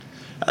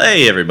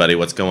Hey everybody,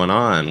 what's going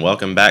on?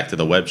 Welcome back to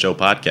the Web Show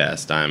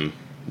Podcast. I'm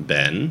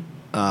Ben.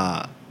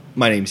 My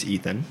name's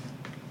Ethan.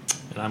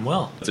 And I'm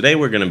Will. Today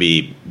we're going to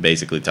be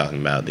basically talking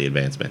about the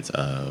advancements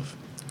of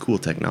cool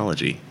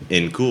technology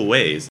in cool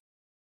ways.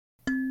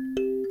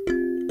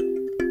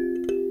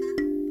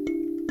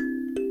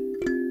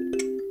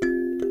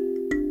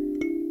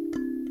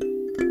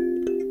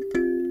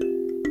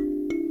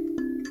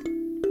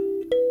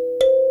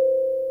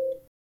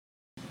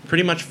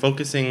 Pretty much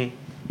focusing,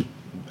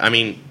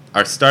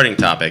 our starting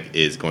topic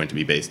is going to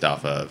be based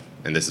off of,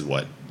 and this is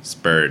what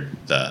spurred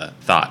the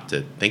thought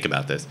to think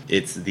about this.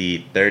 It's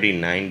the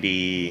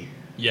 3090.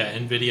 Yeah,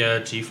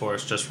 NVIDIA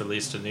GeForce just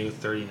released a new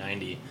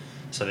 3090.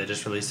 So they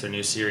just released their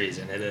new series,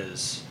 and it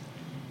is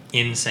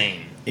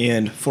insane.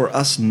 And for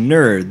us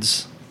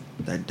nerds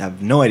that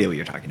have no idea what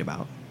you're talking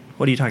about,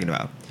 what are you talking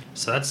about?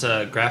 So that's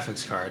a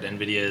graphics card.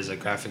 NVIDIA is a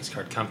graphics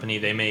card company.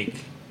 They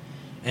make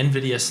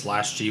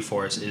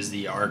NVIDIA/GeForce is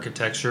the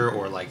architecture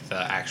or like the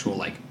actual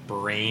like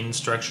brain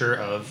structure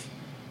of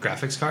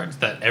graphics cards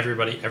that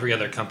every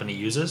other company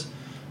uses.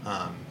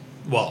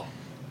 Well,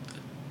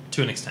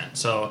 to an extent.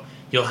 So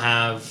you'll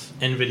have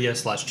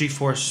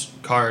NVIDIA/GeForce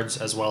cards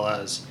as well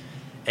as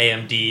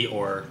AMD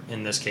or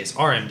in this case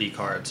RMD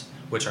cards,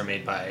 which are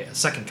made by a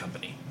second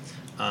company.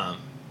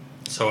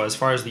 So as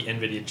far as the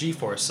NVIDIA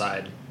GeForce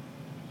side,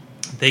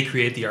 they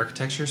create the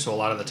architecture. So a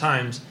lot of the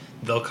times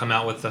they'll come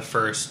out with the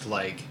first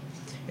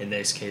in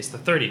this case, the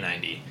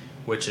 3090,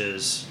 which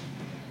is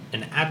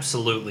an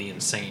absolutely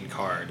insane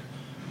card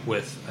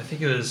with, I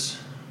think it was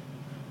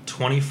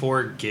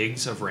 24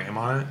 gigs of RAM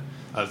on it,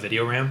 of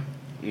video RAM.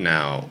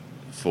 Now,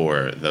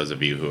 for those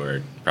of you who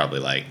are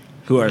probably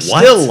Who are what?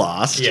 still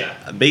lost.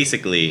 Yeah.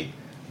 Basically,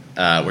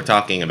 we're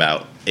talking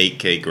about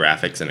 8K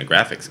graphics in a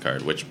graphics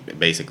card, which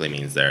basically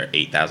means there are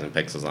 8,000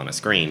 pixels on a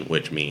screen,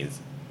 which means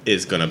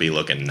it's going to be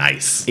looking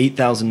nice.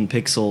 8,000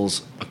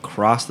 pixels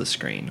across the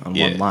screen on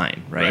one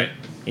line, right?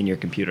 In your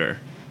computer.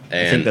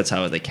 And I think that's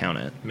how they count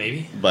it.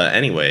 Maybe. But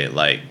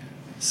anyway,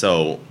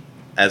 so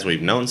as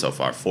we've known so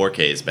far,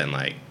 4K has been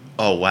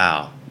oh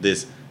wow,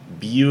 this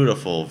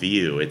beautiful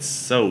view. It's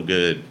so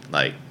good.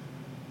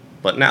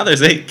 But now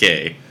there's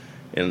 8K,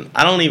 and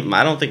I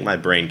don't think my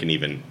brain can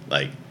even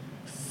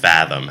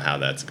fathom how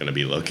that's going to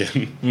be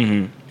looking.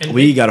 Mm-hmm.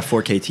 We got a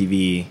 4K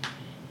TV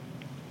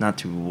not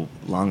too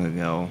long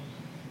ago,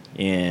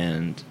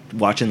 and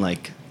watching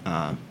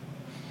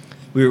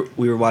we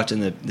were watching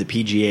the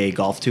PGA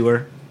golf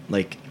tour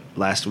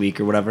last week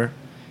or whatever,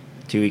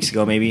 2 weeks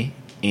ago maybe,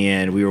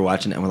 and we were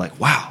watching it and we're like,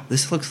 wow,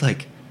 this looks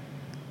like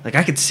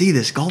I could see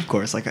this golf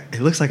course, it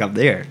looks like I'm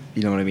there,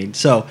 you know what I mean?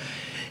 So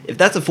if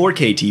that's a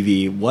 4K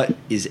TV, what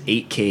is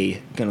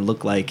 8K going to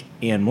look like,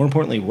 and more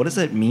importantly, what does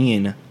that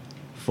mean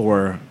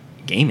for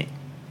gaming?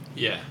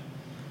 Yeah.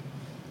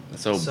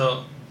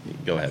 So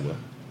go ahead, Will.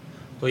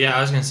 Well, yeah, I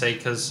was going to say,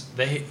 because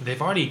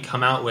they've already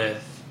come out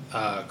with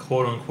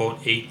quote-unquote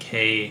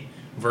 8K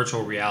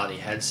virtual reality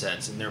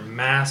headsets, and they're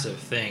massive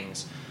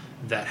things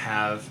that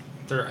I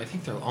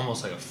think they're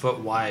almost a foot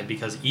wide,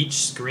 because each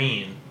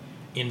screen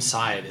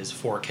inside is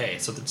 4K,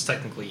 so it's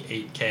technically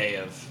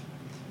 8K of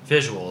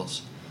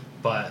visuals.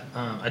 But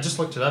I just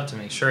looked it up to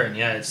make sure, and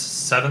yeah, it's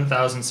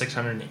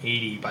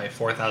 7,680 by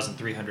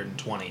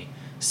 4,320,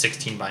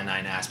 16 by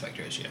 9 aspect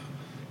ratio.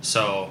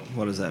 So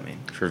What does that mean?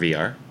 For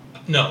VR?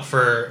 no,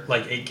 for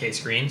 8K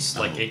screens,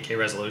 8K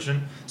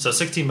resolution. So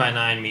 16 by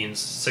 9 means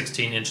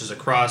 16 inches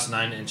across,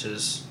 9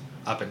 inches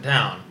up and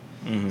down.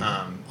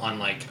 Mm-hmm.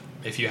 On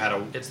if you had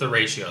it's the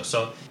ratio.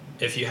 So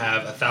if you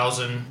have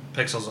 1,000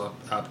 pixels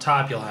up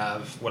top, you'll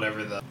have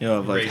whatever the You'll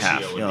have ratio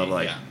half. would You'll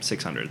be. have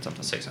 600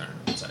 something. 600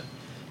 inside.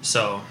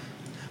 So,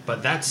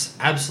 but that's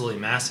absolutely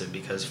massive,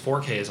 because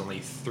 4K is only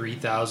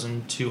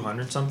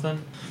 3,200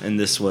 something. And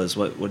this was,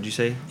 what did you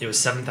say? It was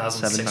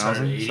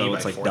 7,680 So by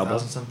it's 4,000 double?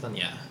 something.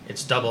 Yeah,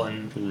 it's double.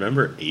 And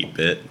Remember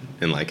 8-bit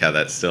and how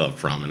that's still a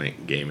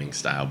prominent gaming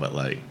style, but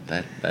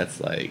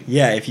that's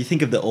Yeah, if you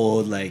think of the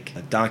old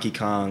Donkey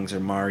Kongs or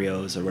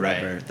Marios or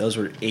whatever, Right. those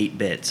were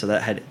 8-bit, so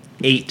that had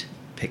 8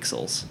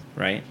 pixels,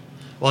 right?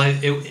 well,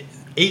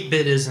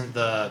 8-bit isn't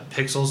the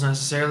pixels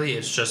necessarily.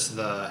 It's just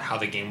how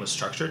the game was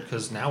structured.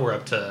 Because now we're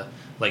up to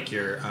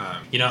your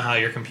you know how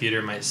your computer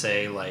might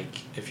say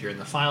if you're in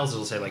the files,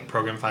 it'll say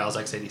program files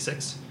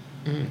x86.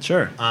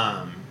 Sure.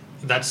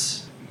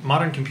 That's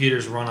modern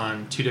computers run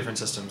on two different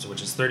systems,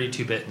 which is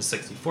 32-bit and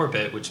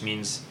 64-bit, which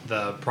means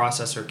the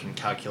processor can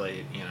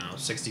calculate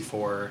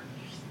 64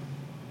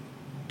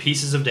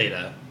 pieces of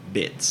data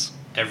Bits.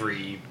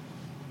 every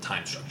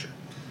time structure.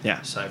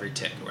 Yeah. So every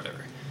tick or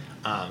whatever.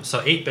 So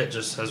 8-bit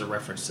just has a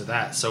reference to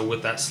that. So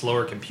with that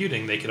slower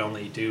computing, they could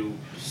only do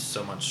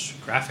so much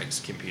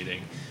graphics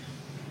computing.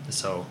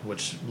 So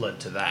which led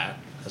to that,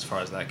 as far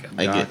as that goes.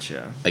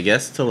 Gotcha. I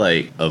guess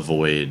to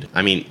avoid.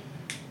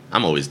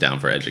 I'm always down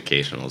for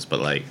educationals,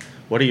 but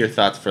what are your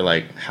thoughts for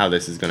how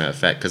this is going to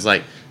affect? Because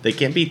they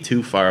can't be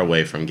too far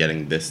away from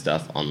getting this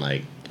stuff on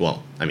they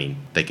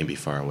can be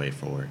far away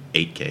for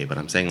 8K, but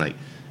I'm saying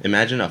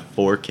imagine a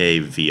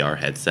 4K VR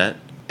headset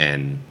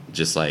and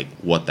just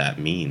what that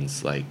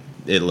means.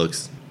 It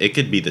looks it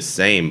could be the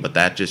same, but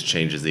that just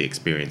changes the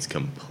experience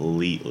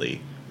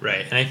completely.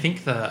 Right, and I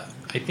think the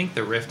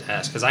Rift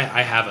S, because I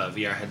have a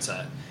VR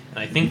headset, and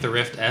I think the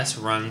Rift S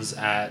runs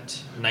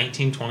at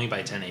 1920 by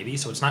 1080,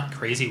 so it's not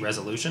crazy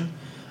resolution.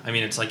 I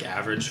mean, it's like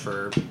average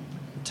for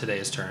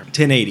today's term.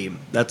 1080.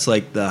 That's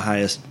like the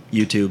highest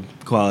YouTube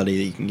quality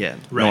that you can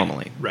get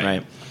normally,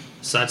 right?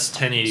 So that's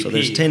 1080p. So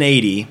there's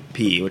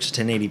 1080p, which is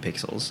 1080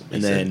 pixels,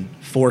 and then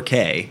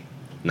 4K.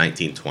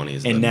 1920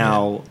 is and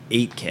now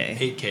 8K.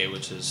 8K,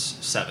 which is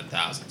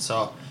 7,000.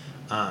 So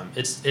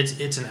it's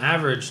an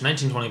average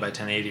 1920 by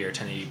 1080 or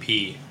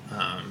 1080p,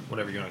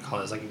 whatever you want to call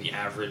it. It's like the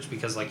average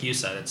because, like you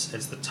said, it's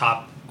the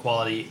top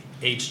quality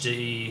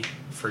HD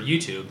for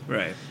YouTube.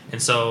 Right. And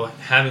so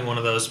having one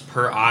of those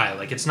per eye,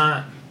 like it's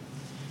not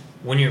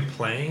when you're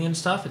playing and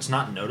stuff, it's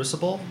not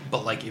noticeable.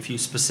 But like if you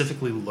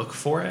specifically look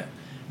for it,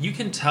 you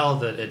can tell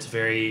that it's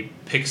very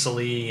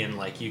pixely and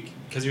like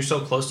because you're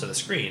so close to the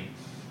screen.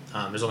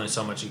 There's only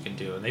so much you can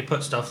do, and they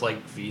put stuff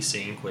like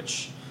VSync,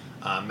 which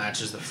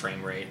matches the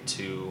frame rate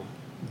to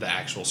the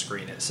actual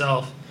screen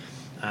itself,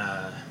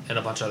 and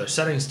a bunch of other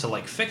settings to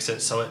like fix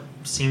it so it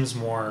seems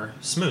more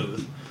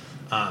smooth.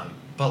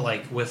 But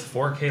like with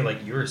 4K,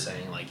 like you were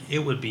saying, like it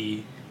would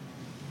be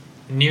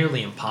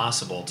nearly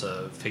impossible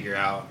to figure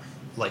out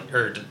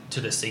or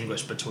to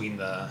distinguish between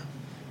the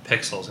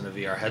pixels in a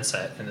VR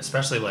headset, and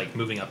especially like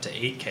moving up to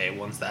 8K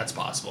once that's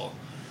possible,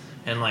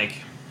 and like.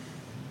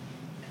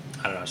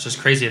 I don't know. It's just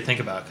crazy to think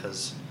about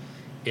because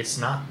it's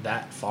not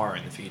that far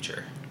in the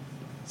future.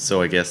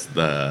 So I guess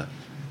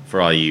for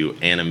all you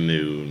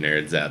Animu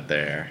nerds out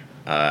there,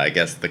 I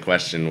guess the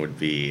question would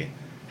be,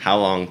 how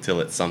long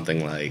till it's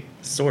something like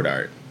Sword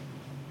Art?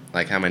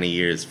 Like how many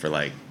years for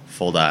like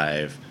full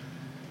dive?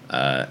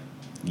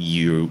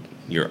 Your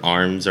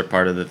arms are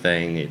part of the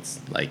thing. It's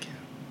like,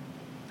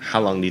 how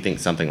long do you think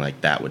something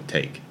like that would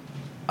take?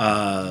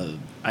 I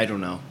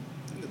don't know.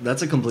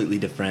 That's a completely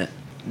different.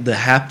 The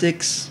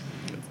haptics.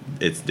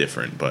 It's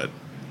different, but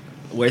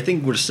I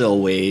think we're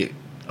still a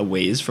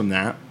ways from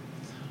that.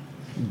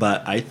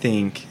 But I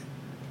think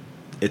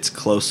it's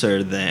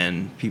closer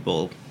than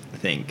people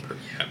think.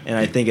 Yeah, and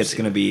I think it's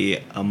going to be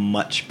a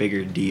much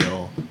bigger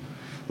deal.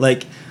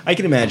 Like, I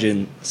can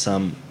imagine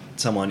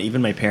someone,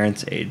 even my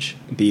parents' age,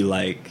 be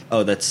like,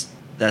 oh, that's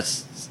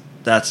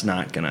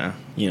not going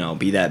to,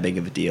 be that big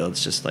of a deal.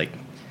 It's just like,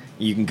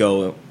 you can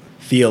go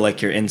feel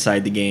like you're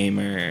inside the game,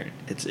 or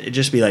it'd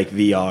just be like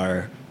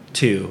VR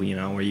 2,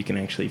 where you can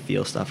actually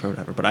feel stuff or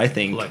whatever. But I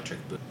think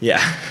electric boot. Yeah.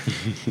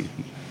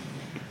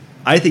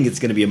 I think it's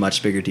going to be a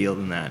much bigger deal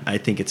than that. I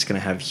think it's going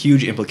to have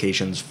huge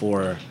implications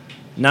for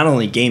not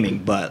only gaming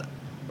but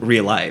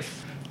real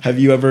life. Have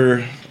you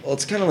ever? Well,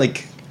 it's kind of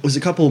like there's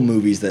a couple of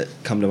movies that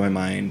come to my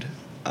mind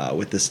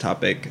with this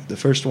topic. The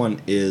first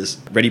one is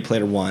Ready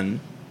Player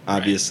One,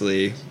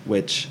 obviously, right.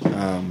 Which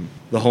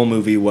the whole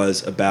movie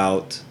was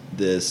about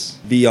this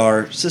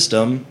VR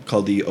system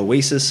called the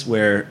Oasis,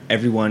 where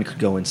everyone could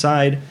go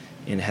inside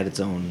and had its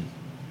own,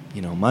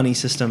 money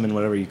system and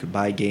whatever. You could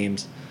buy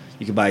games,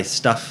 you could buy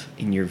stuff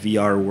in your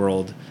VR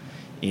world,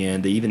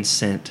 and they even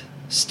sent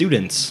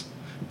students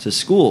to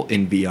school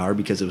in VR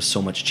because it was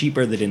so much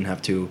cheaper. They didn't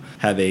have to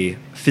have a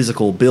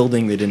physical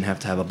building, they didn't have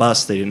to have a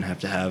bus, they didn't have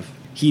to have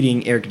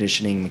heating, air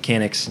conditioning,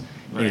 mechanics,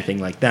 anything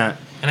like that.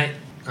 And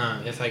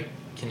if I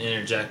can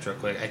interject real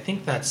quick, I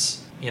think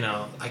that's,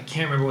 I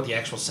can't remember what the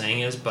actual saying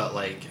is, but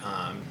like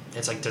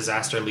it's like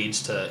disaster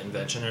leads to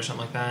invention or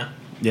something like that.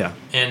 Yeah.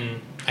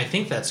 And I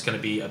think that's going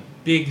to be a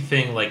big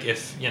thing. Like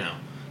if,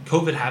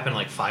 COVID happened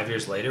like 5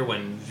 years later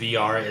when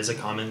VR is a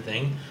common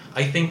thing,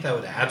 I think that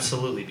would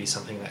absolutely be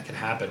something that could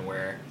happen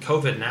where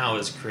COVID now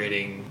is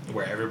creating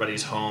where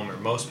everybody's home or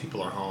most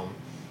people are home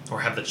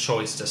or have the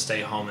choice to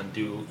stay home and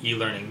do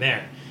e-learning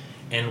there.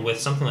 And with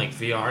something like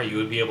VR, you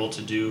would be able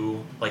to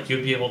do, like,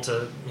 you'd be able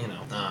to,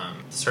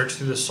 search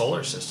through the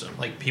solar system.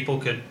 Like, people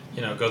could,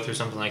 go through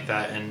something like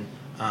that. And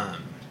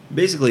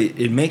basically,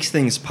 it makes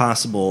things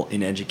possible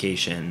in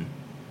education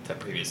that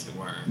previously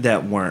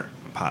weren't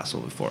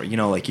possible before.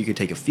 Like, you could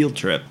take a field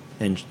trip,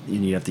 and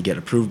you'd have to get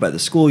approved by the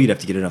school. You'd have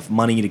to get enough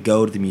money to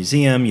go to the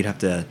museum. You'd have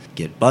to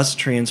get bus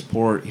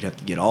transport. You'd have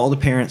to get all the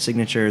parent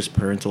signatures,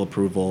 parental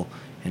approval,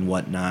 and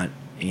whatnot.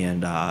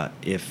 And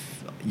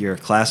if your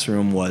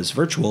classroom was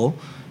virtual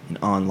and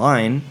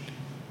online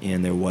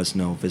and there was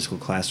no physical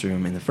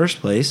classroom in the first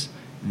place,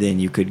 then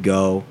you could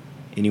go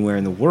anywhere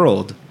in the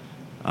world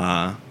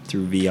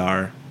through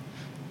VR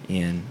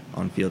and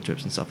on field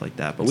trips and stuff like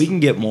that. But we can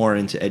get more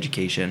into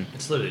education.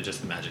 It's literally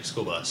just the magic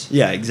school bus.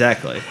 Yeah,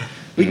 exactly.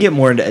 We can get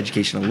more into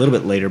education a little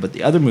bit later, but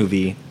the other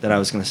movie that I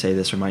was going to say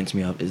this reminds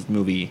me of is the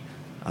movie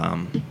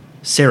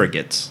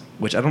Surrogates,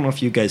 which I don't know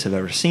if you guys have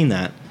ever seen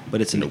that,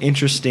 but it's an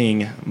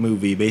interesting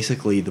movie.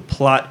 Basically, the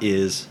plot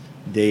is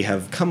they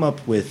have come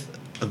up with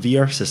a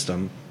VR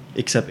system,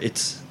 except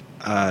it's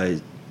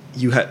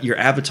your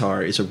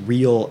avatar is a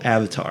real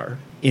avatar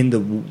in the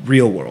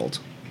real world,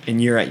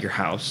 and you're at your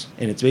house,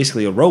 and it's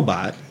basically a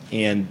robot.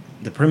 And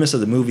the premise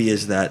of the movie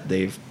is that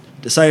they've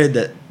decided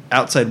that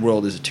outside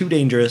world is too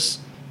dangerous,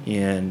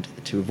 and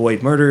to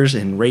avoid murders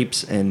and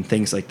rapes and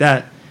things like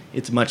that,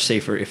 it's much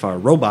safer if our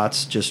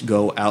robots just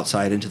go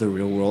outside into the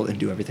real world and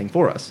do everything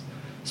for us.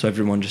 So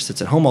everyone just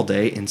sits at home all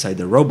day inside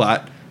their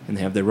robot, and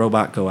they have their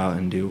robot go out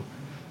and do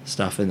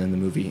stuff, and then the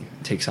movie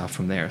takes off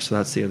from there. So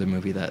that's the other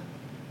movie that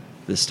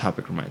this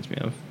topic reminds me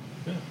of.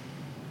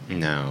 Yeah.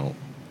 Now,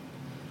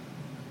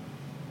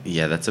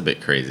 yeah, that's a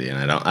bit crazy,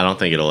 and I don't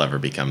think it'll ever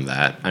become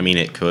that. I mean,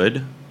 it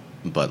could,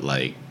 but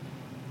like,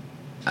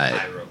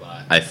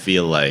 iRobot. I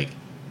feel like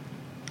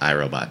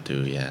iRobot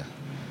too. Yeah,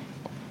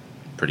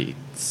 pretty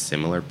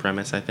similar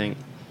premise, I think.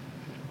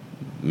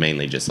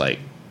 Mainly just like,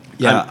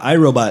 Yeah,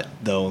 iRobot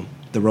though,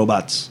 the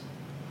robots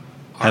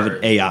have an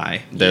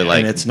AI. they're Yeah. like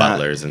and it's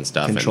butlers not and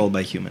stuff, controlled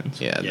by humans.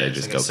 yeah, they it's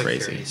just like go a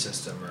security crazy.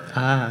 system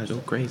or Go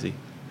crazy.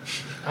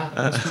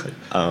 that's good.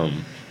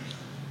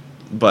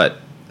 But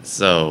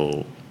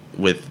so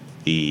with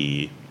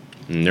the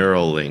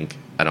Neuralink,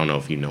 I don't know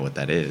if you know what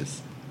that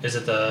is. Is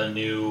it the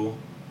new?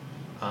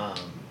 I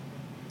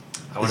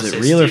wanna Is say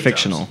it real or Steve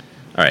fictional? Jobs.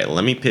 All right,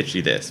 let me pitch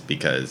you this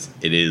because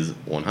it is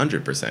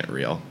 100%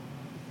 real.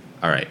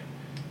 All right,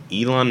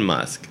 Elon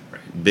Musk,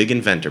 big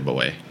inventor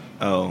boy.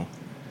 Oh,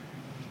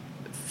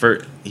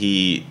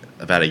 He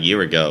about a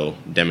year ago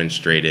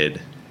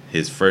demonstrated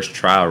his first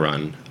trial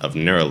run of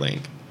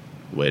Neuralink,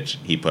 which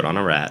he put on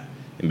a rat,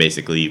 and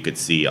basically you could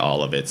see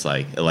all of its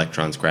like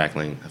electrons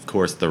crackling. Of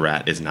course, the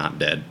rat is not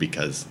dead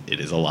because it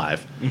is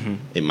alive. Mm-hmm.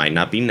 It might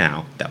not be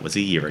now. That was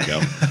a year ago.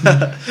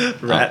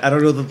 rat. I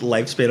don't know the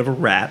lifespan of a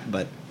rat,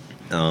 but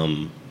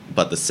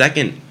But the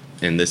second,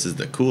 and this is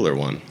the cooler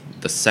one,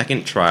 the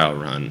second trial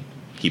run,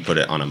 he put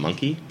it on a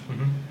monkey,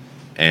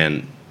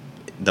 and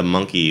the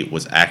monkey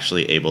was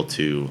actually able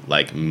to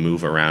like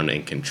move around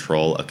and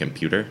control a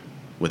computer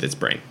with its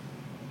brain.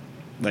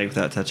 like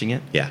without touching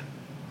it. Yeah.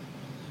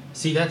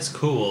 See, that's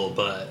cool,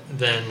 but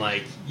then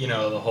like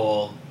the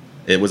whole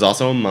It was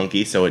also a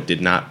monkey, so it did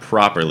not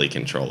properly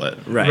control it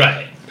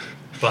right.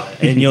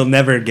 But And you'll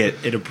never get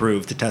it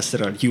approved to test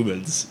it on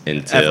humans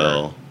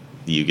until ever.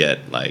 you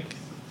get like,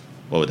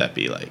 what would that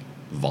be, like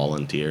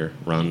volunteer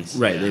runs?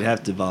 Right, Yeah. they'd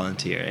have to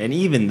volunteer, and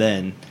even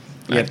then,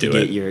 you I'd have to do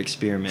get it. your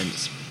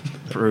experiments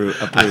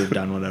approved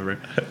on whatever.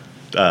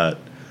 Let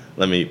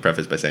me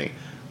preface by saying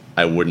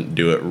I wouldn't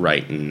do it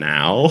right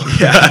now.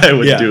 Yeah. I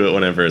would Yeah. do it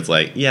whenever it's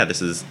like, yeah,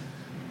 this is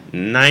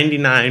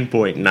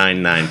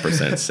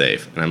 99.99%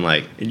 safe. And I'm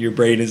like, And your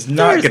brain is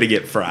not There's- going to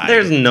get fried.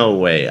 there's no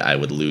way I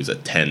would lose a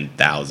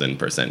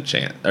 10,000%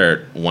 chance,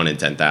 or 1 in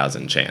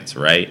 10,000 chance,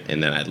 right?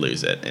 And then I'd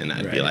lose it, and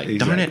I'd be Right, like,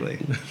 darn exactly.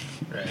 it.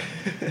 right.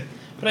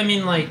 But I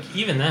mean, like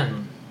even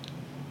then,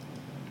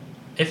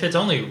 if it's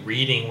only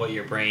reading what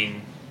your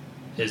brain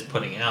is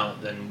putting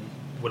out, then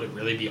would it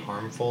really be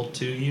harmful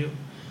to you?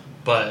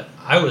 But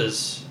I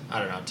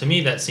don't know. To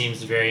me, that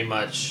seems very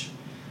much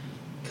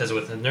because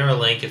with the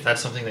Neuralink, if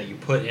that's something that you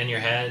put in your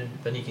head,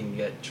 then you can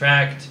get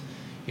tracked.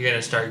 You're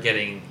gonna start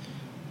getting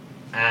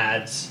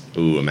ads,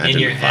 Ooh, imagine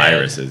your head.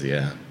 viruses,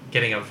 yeah.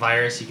 getting a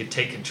virus. You could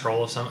take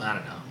control of something. I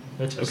don't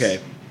know. It just, Okay.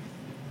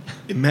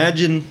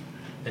 Imagine.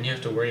 Then you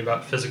have to worry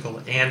about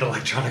physical and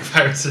electronic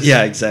viruses.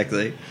 Yeah,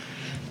 exactly.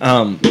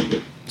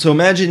 So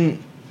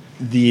imagine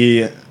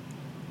the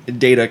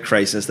data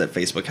crisis that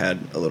Facebook had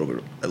a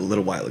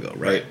little while ago,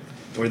 right?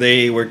 Where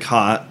they were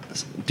caught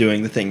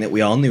doing the thing that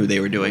we all knew they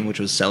were doing, which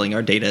was selling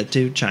our data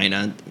to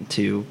China,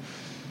 to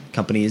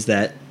companies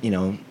that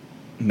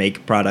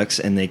make products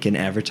and they can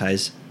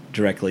advertise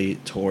directly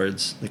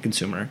towards the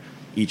consumer,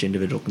 each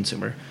individual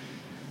consumer.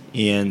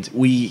 And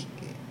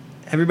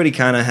everybody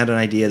kind of had an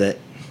idea that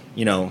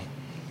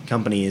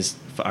companies,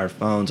 our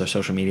phones, our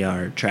social media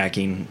are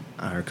tracking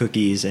our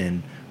cookies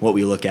and what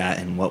we look at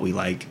and what we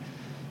like.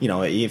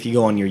 If you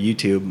go on your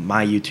YouTube,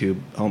 my YouTube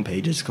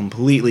homepage is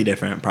completely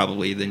different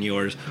probably than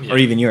yours, Yeah. or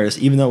even yours,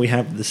 even though we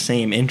have the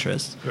same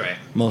interests, Right.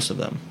 most of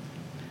them.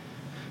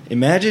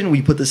 Imagine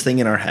we put this thing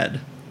in our head,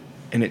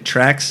 and it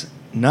tracks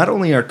not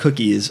only our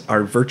cookies,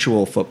 our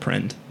virtual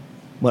footprint,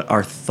 but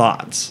our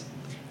thoughts.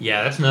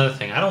 Yeah, that's another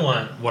thing. I don't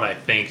want what I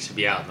think to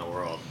be out in the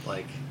world.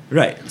 Like,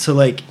 Right. So,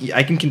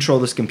 I can control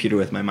this computer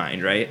with my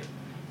mind, right?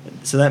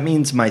 So that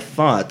means my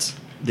thoughts,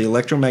 the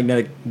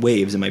electromagnetic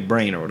waves in my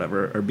brain or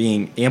whatever, are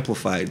being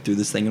amplified through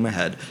this thing in my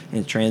head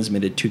and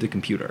transmitted to the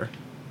computer.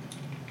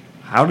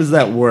 How does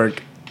that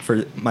work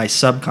for my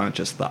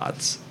subconscious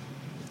thoughts?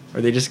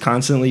 Are they just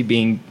constantly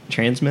being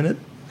transmitted?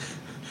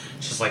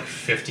 just like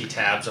 50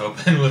 tabs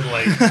open with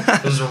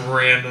like those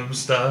random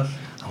stuff.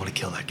 I want to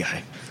kill that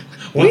guy.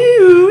 What?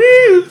 Woo,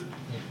 woo.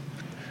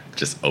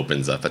 Just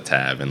opens up a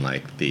tab in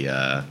like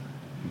the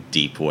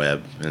deep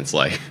web, and it's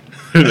like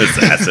an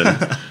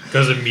assassin.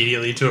 Goes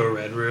immediately to a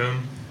red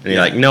room. And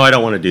you're like, no, I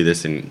don't want to do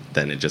this, and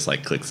then it just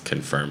like clicks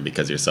confirm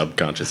because your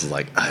subconscious is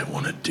like, I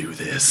want to do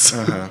this.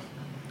 Uh-huh.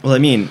 Well, I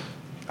mean,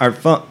 our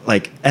phone,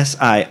 like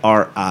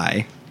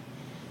SIRI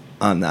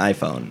on the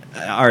iPhone,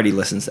 already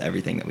listens to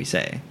everything that we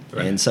say,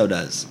 Right. and so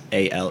does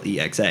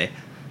ALEXA.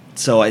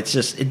 So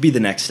it'd be the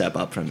next step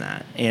up from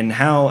that. And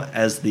how,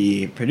 as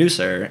the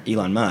producer,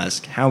 Elon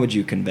Musk, how would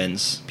you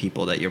convince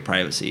people that your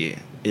privacy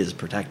is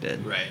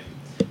protected? Right.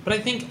 But I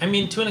think, I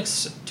mean, to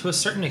a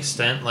certain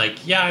extent,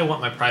 like, yeah, I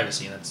want my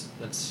privacy, and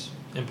that's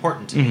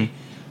important to me.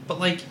 But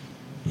like,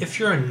 if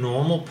you're a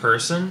normal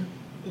person,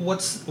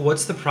 what's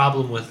the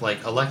problem with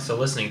like Alexa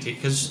listening to you?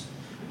 Because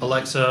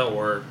Alexa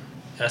or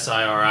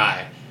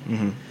SIRI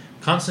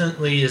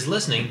constantly is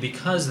listening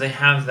because they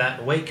have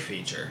that wake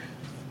feature.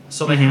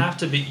 So they have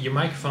to be. Your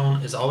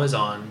microphone is always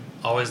on,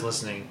 always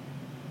listening.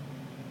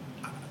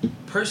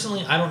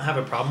 Personally, I don't have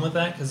a problem with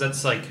that because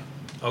that's like,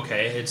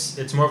 okay,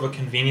 it's more of a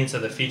convenience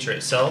of the feature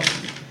itself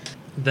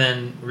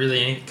than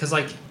really any. Because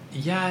like,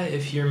 yeah,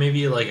 if you're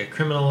maybe like a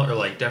criminal or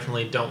like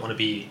definitely don't want to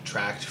be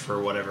tracked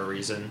for whatever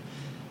reason,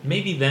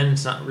 maybe then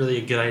it's not really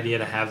a good idea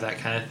to have that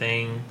kind of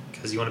thing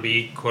because you want to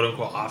be quote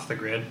unquote off the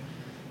grid.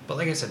 But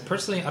like I said,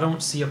 personally, I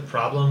don't see a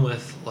problem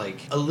with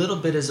like a little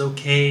bit is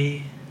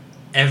okay,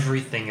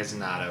 everything is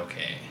not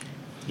okay.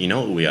 You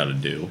know what we ought to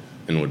do,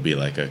 and would be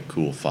like a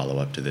cool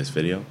follow-up to this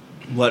video?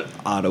 What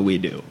ought we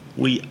do?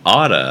 We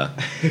oughta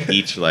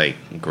each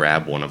like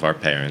grab one of our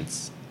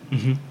parents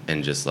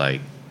and just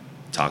like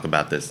talk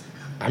about this.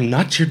 I'm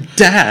not your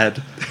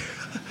dad.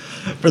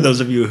 For those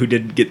of you who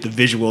didn't get the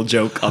visual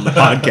joke on the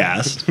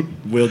podcast,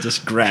 we'll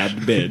just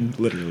grab Ben,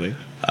 literally.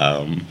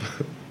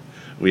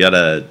 We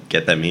oughta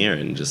get them here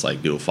and just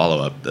like do a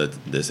follow-up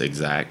this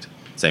exact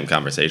same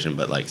conversation,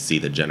 but like see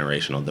the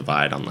generational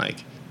divide on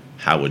like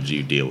how would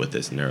you deal with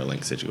this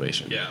Neuralink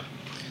situation.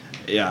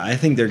 Yeah, I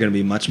think they're going to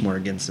be much more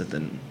against it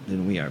than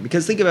we are.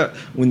 Because think about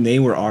when they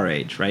were our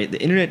age, right?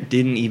 The internet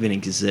didn't even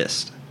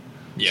exist.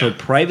 Yeah. So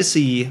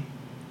privacy,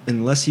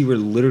 unless you were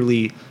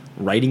literally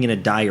writing in a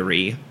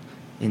diary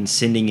and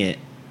sending it,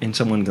 and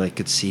someone like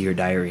could see your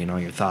diary and all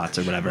your thoughts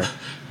or whatever,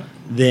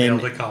 then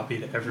mail the copy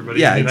to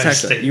everybody. Yeah, in the United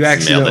exactly. States. You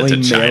accidentally Mailed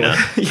it to China.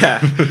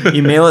 Yeah,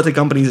 you mail it to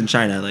companies in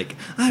China. Like,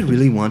 I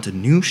really want a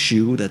new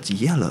shoe that's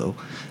yellow.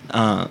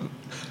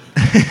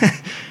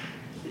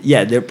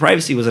 Yeah, their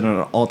privacy was at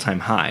an all-time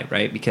high,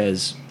 right?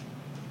 Because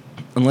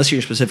unless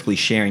you're specifically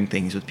sharing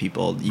things with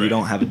people, you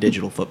don't have a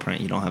digital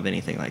footprint. You don't have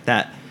anything like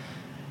that.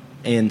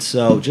 And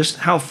so just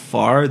how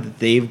far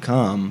they've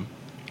come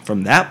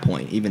from that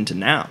point, even to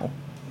now,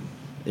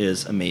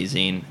 is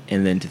amazing.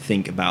 And then to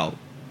think about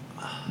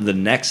the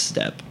next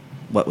step,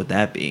 what would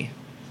that be?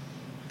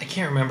 I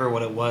can't remember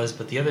what it was,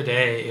 but the other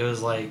day it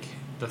was like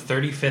the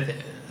 35th.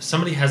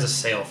 Somebody has a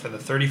sale for the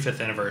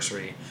 35th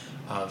anniversary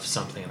of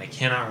something, and I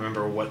cannot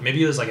remember what.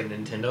 Maybe it was like a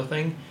Nintendo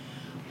thing,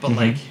 but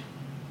like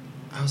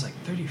I was like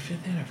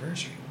 35th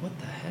anniversary. What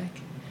the heck?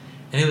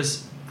 And it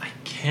was. I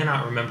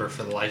cannot remember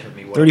for the life of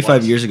me what 35 it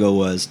was. years ago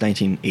was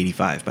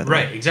 1985, by the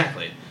way. Right,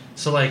 exactly.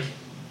 So like,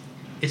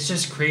 it's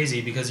just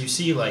crazy because you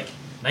see like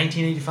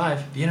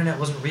 1985, the internet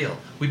wasn't real.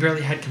 We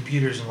barely had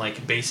computers and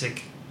like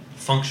basic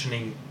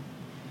functioning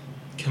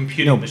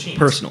computing machines.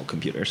 Personal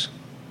computers.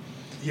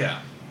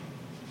 Yeah.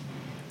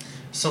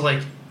 So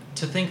like,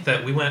 to think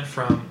that we went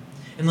from,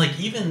 and like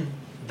even,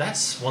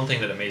 that's one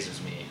thing that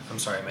amazes me. I'm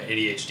sorry, my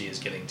ADHD is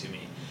getting to me.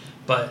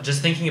 But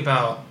just thinking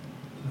about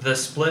the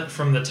split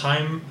from the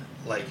time,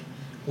 like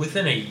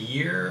within a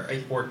year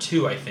or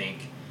two, I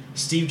think,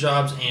 Steve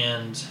Jobs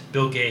and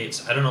Bill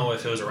Gates, I don't know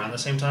if it was around the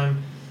same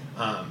time,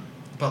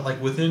 but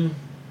like within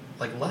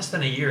like less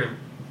than a year,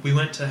 we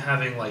went to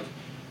having like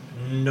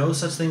no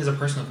such thing as a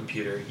personal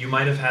computer. You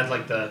might have had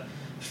like the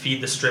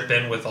feed the strip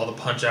in with all the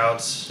punch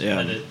outs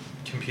and it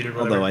computed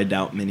whatever. Although I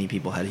doubt many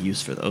people had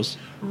use for those.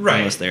 Right.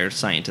 Unless they're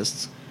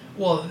scientists.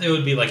 Well, it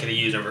would be like at a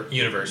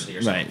university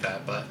or something like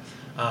that. But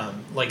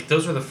like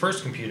those were the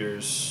first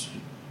computers,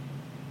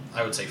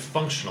 I would say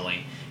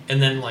functionally.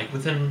 And then like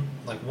within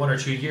like 1 or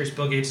 2 years,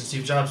 Bill Gates and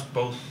Steve Jobs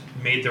both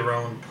made their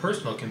own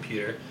personal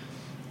computer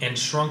and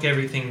shrunk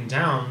everything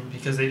down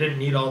because they didn't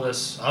need all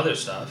this other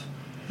stuff.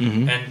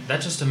 Mm-hmm. And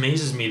that just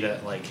amazes me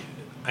that like,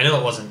 I know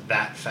it wasn't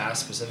that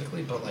fast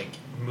specifically, but like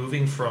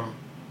moving from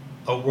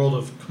a world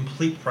of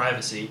complete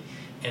privacy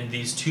and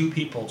these two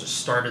people just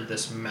started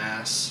this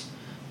mass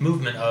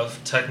movement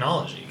of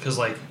technology. Because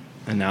like...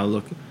 And now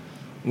look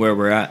where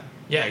we're at.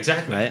 Yeah,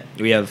 exactly. Right?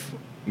 We have,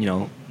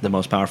 the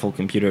most powerful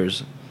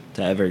computers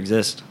to ever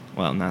exist.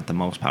 Well, not the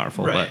most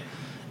powerful, but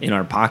in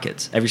our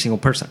pockets. Every single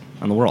person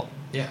in the world.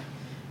 Yeah.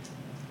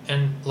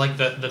 And like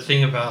the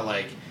thing about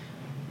like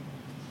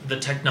the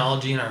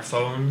technology in our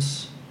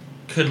phones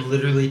could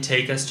literally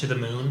take us to the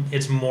moon.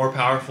 It's more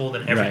powerful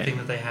than everything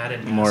that they had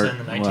in NASA in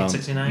the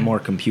 1969. More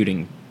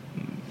computing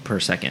per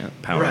second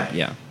power. Right.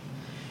 Yeah.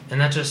 And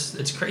that just,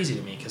 it's crazy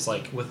to me because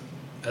like with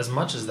as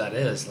much as that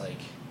is, like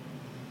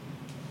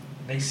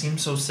they seem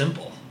so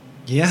simple.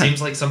 Yeah. It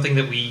seems like something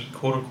that we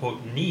quote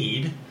unquote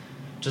need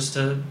just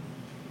to,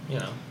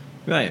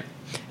 Right.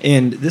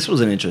 And this was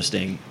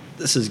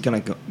this is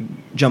going to go,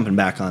 jumping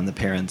back on the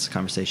parents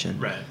conversation.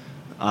 Right.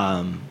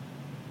 My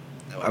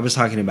dad was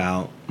talking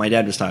about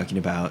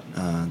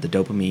the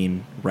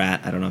dopamine rat.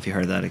 I don't know if you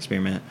heard of that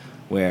experiment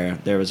where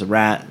there was a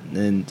rat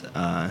and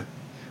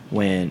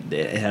when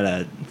it had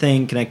a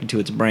thing connected to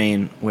its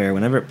brain where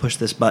whenever it pushed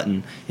this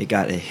button, it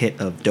got a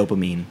hit of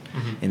dopamine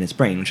in its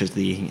brain, which is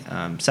the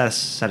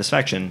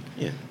satisfaction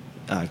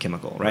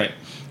chemical, right?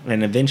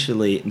 And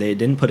eventually, they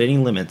didn't put any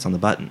limits on the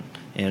button.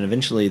 And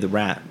eventually, the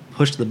rat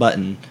pushed the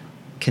button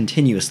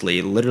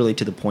continuously, literally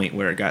to the point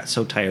where it got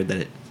so tired that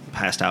it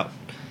passed out.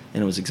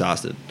 and it was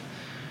exhausted.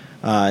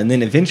 And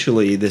then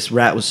eventually, this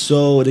rat was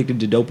so addicted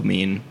to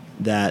dopamine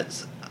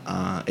that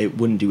it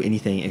wouldn't do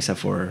anything except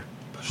for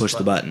push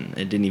the button.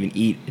 It didn't even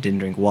eat. It didn't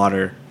drink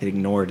water. It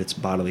ignored its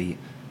bodily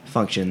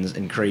functions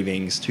and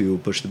cravings to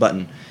push the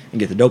button and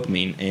get the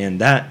dopamine. And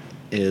that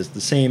is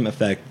the same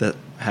effect that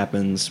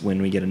happens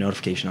when we get a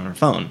notification on our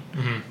phone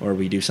or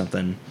we do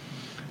something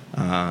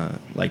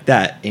like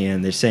that.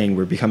 And they're saying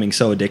we're becoming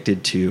so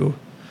addicted to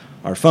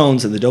our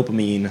phones and the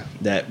dopamine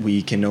that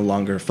we can no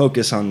longer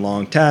focus on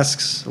long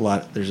tasks.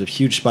 There's a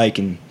huge spike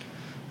in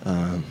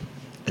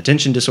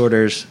attention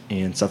disorders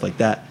and stuff like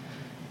that.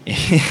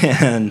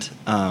 And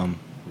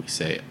we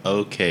say,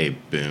 "Okay,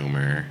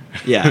 boomer."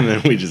 Yeah. And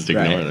then we just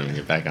ignore Right. them and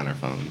get back on our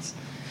phones.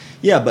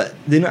 Yeah, but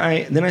then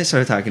I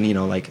started talking,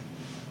 like,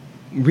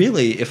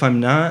 really, if I'm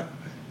not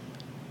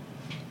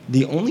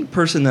the only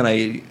person that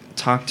I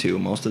talk to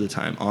most of the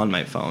time on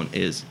my phone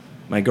is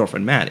my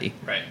girlfriend Maddie.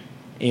 Right.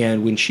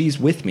 And when she's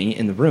with me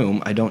in the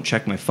room, I don't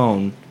check my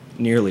phone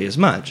nearly as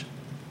much.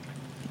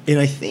 And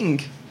I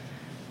think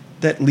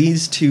that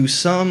leads to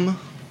some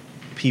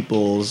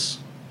people's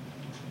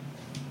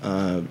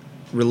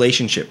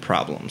relationship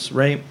problems,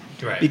 right?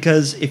 Right.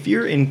 Because if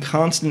you're in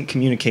constant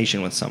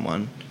communication with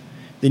someone,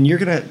 then you're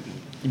going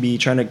to be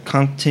trying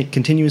to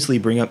continuously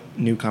bring up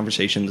new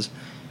conversations,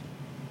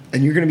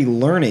 and you're going to be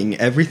learning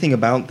everything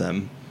about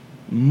them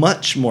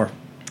much more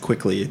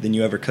quickly than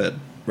you ever could,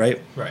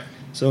 right? Right.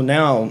 So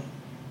now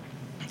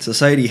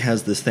society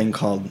has this thing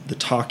called the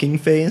talking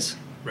phase,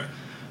 Right.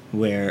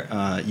 where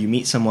you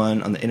meet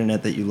someone on the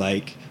internet that you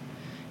like,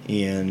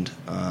 and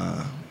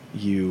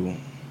you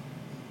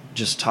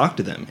just talk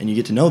to them, and you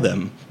get to know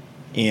them.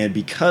 And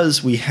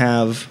because we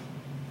have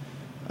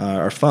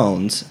our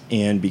phones,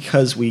 and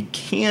because we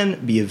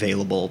can be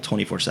available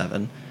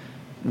 24/7,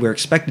 we're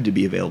expected to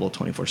be available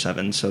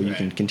 24/7, so you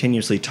can Right.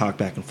 continuously talk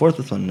back and forth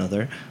with one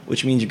another,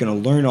 which means you're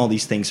going to learn all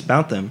these things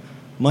about them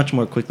much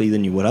more quickly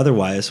than you would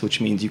otherwise, which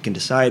means you can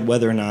decide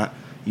whether or not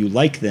you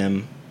like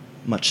them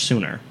much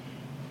sooner.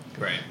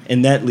 Right.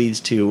 And that leads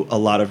to a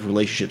lot of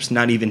relationships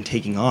not even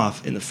taking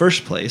off in the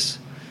first place,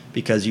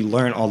 because you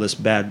learn all this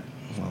bad,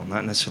 well,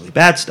 not necessarily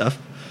bad stuff,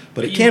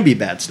 but it can be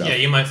bad stuff. Yeah,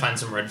 you might find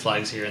some red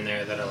flags here and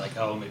there that are like,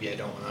 oh, maybe I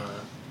don't want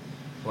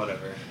to,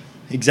 whatever.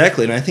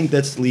 Exactly, and I think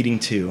that's leading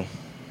to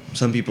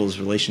some people's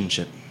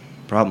relationship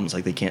problems.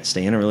 Like, they can't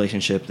stay in a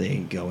relationship, they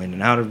go in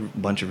and out of a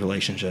bunch of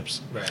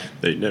relationships. Right.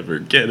 They never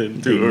get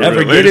into They a never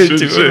relationship.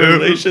 get into a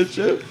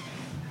relationship.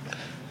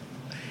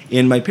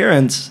 And my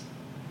parents,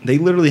 they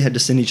literally had to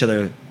send each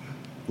other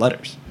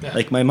letters. Yeah.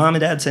 Like, my mom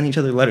and dad sent each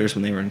other letters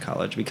when they were in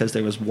college, because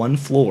there was one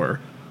floor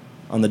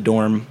on the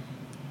dorm,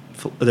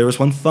 there was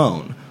one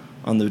phone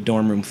on the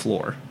dorm room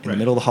floor in Right. the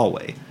middle of the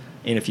hallway.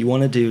 And if you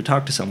wanted to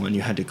talk to someone,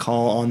 you had to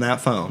call on that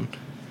phone.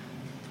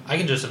 I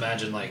can just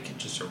imagine, like,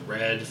 just a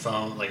red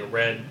phone, like a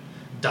red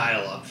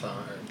dial-up phone.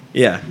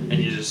 Yeah. And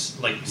you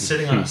just, like,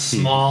 sitting on a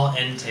small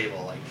end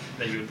table, like,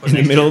 that you would put In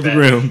the next to middle your of the bed,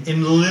 room.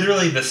 in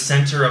literally the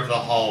center of the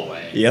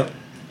hallway. Yep.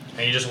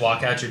 And you just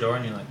walk out your door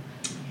and you're like,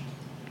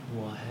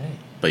 well, hey.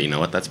 But you know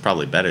what? That's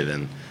probably better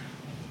than,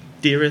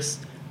 "Dearest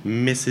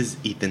Mrs.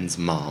 Ethan's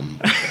mom,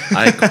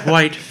 I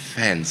quite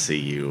fancy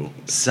you.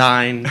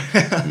 Sign,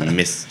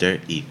 Mr.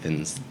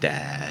 Ethan's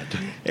dad."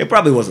 It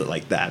probably wasn't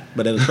like that,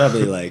 but it was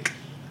probably like,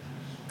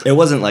 it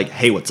wasn't like,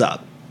 "Hey, what's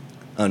up?"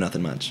 "Oh,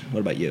 nothing much. What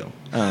about you?"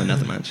 "Oh,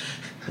 nothing much."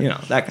 You know,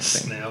 that kind of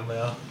thing. Snail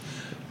mail.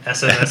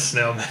 SMS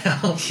snail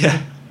mail.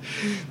 Yeah.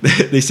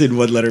 They send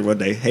one letter one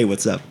day, "Hey,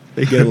 what's up?"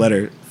 They get a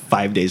letter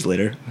 5 days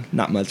later,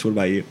 "Not much. What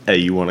about you?" "Hey,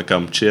 you want to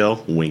come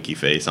chill?" Winky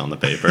face on the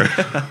paper.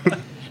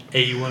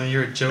 Hey, you want to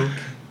hear a joke?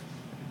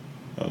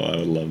 Oh, I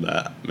would love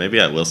that.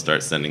 Maybe I will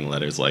start sending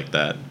letters like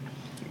that.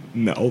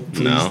 No,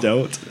 please No?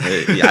 don't.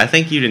 Yeah, I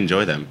think you'd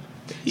enjoy them.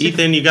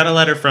 "Ethan, you got a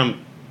letter from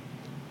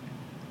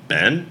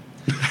Ben?"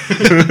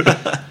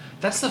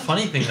 That's the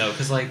funny thing, though,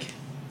 because, like,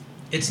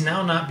 it's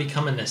now not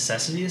become a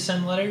necessity to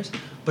send letters,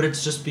 but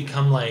it's just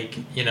become, like,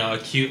 you know, a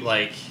cute,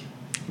 like,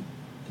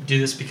 do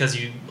this because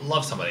you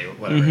love somebody or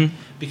whatever. Mhm.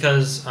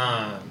 Because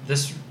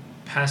this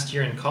past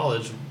year in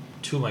college,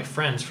 two of my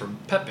friends from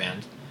Pep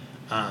Band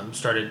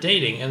started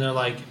dating, and they're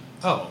like,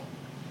 oh,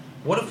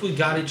 what if we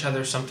got each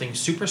other something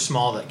super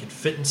small that could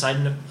fit inside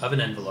of an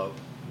envelope,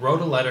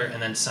 wrote a letter,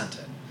 and then sent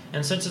it?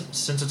 And since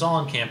it's all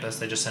on campus,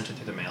 they just sent it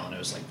through the mail, and it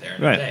was, like, there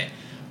in Right. a day.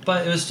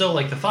 But it was still,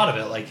 like, the thought of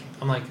it, like,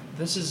 I'm like,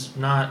 this is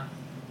not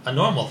a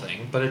normal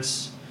thing, but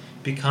it's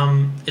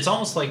become, it's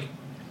almost like,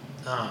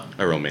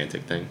 A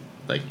romantic thing.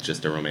 Like,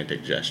 just a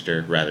romantic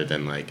gesture rather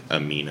than, like, a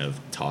mean of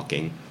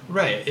talking.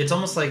 right, it's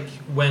almost like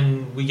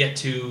when we get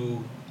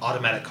to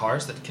automatic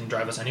cars that can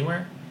drive us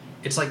anywhere,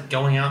 it's like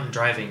going out and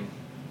driving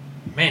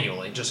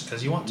manually just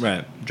because you want to.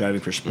 Right.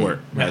 Driving for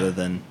sport Right. rather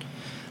than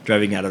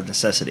driving out of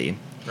necessity.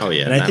 Oh,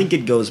 yeah. And I that- think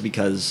it goes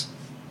because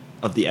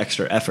of the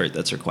extra effort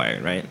that's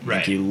required, right? Right.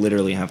 Like, you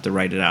literally have to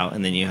write it out,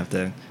 and then you have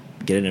to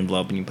get an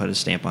envelope, and you put a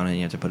stamp on it, and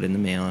you have to put it in the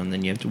mail, and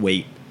then you have to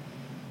wait.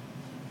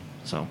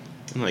 So,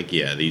 Like,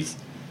 yeah, these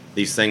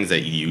things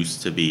that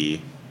used to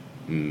be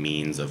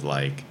means of,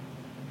 like,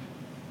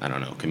 I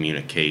don't know,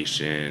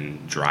 communication,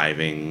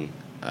 driving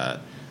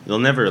they'll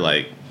never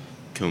like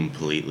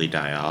completely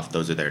die off.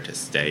 Those are there to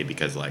stay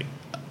because like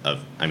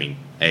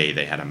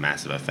they had a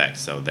massive effect,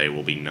 so they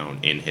will be known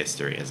in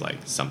history as like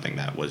something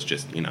that was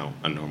just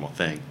a normal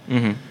thing.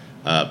 Mm-hmm.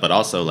 But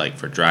also like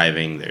for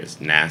driving, there's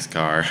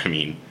NASCAR. I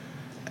mean,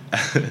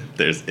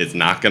 it's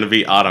not going to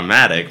be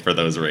automatic for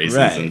those races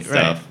and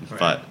stuff. Right.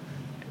 But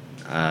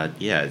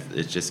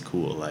it's just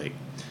cool. Like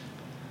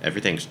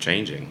everything's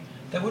changing.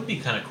 That would be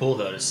kind of cool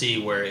though to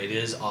see where it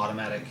is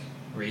automatic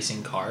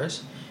racing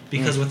cars,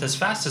 because with as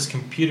fast as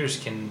computers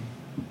can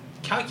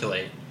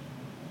calculate.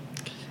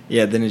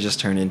 Yeah, then it just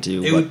turned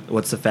into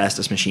what's the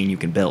fastest machine you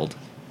can build.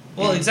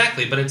 Well,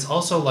 exactly, but it's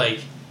also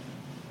like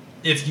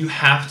if you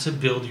have to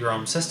build your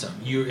own system,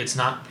 it's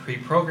not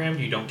pre-programmed.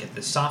 You don't get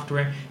this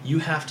software. You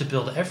have to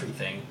build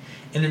everything,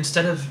 and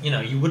instead of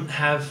you wouldn't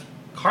have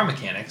car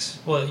mechanics.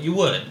 Well, you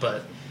would,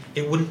 but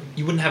you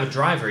wouldn't have a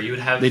driver. You would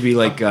have they'd be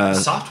like a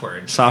software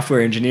engineer.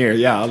 Software engineer.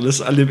 Yeah, in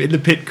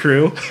the pit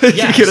crew.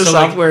 Yeah, you get a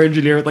software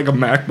engineer with like a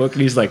MacBook,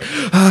 and he's like,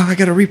 I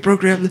gotta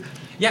reprogram.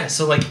 Yeah,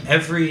 so like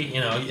every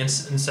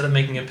instead of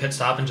making a pit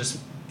stop and just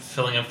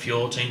filling up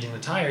fuel, changing the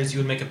tires, you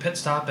would make a pit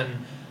stop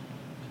and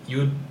you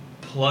would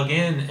plug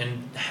in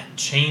and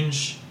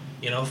change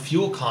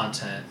fuel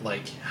content,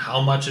 like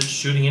how much it's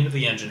shooting into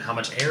the engine, how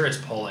much air it's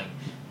pulling,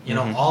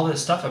 all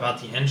this stuff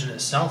about the engine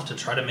itself to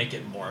try to make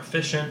it more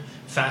efficient,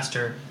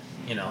 faster,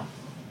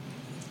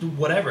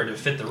 whatever to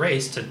fit the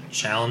race to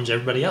challenge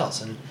everybody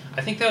else. And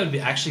I think that would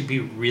actually be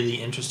really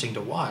interesting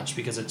to watch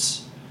because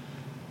it's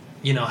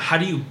how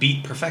do you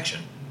beat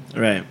perfection?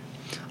 Right.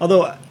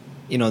 Although,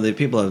 the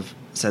people have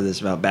said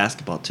this about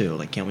basketball too.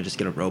 Like, can't we just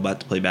get a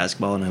robot to play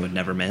basketball and I would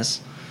never miss?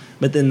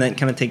 But then that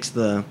kind of takes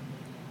the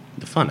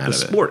fun out of it.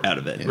 The sport out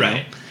of it.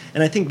 Right.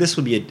 And I think this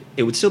would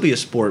it would still be a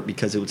sport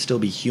because it would still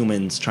be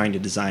humans trying to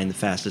design the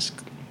fastest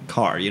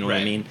car. You know what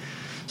I mean?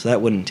 So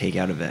that wouldn't take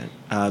out of it.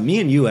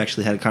 Me and you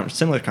actually had a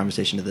similar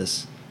conversation to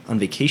this on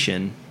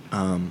vacation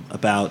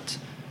about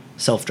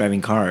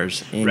self-driving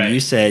cars. And you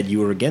said you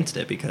were against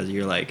it because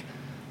you're like,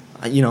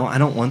 I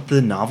don't want the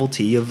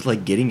novelty of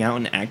like getting out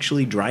and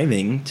actually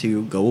driving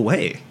to go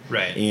away.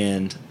 Right.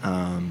 And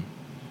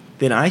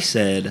then I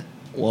said,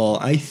 well,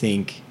 I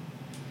think,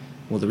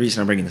 the reason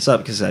I'm bringing this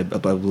up because I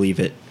believe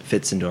it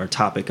fits into our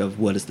topic of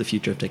what is the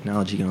future of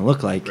technology going to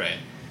look like.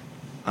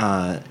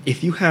 Right.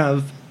 If you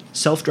have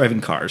self-driving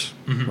cars,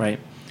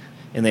 right,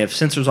 and they have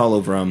sensors all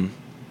over them,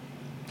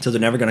 so they're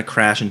never going to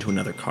crash into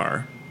another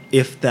car.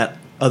 If that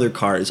other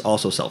car is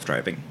also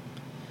self-driving,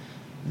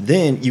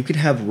 then you could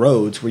have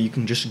roads where you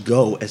can just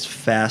go as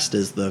fast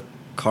as the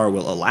car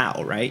will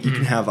allow, right? You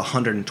can have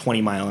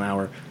 120 mile an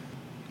hour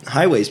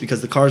highways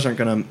because the cars aren't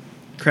going to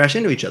crash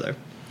into each other.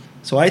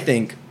 So I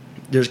think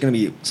there's going to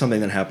be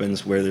something that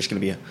happens where there's going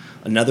to be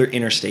another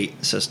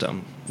interstate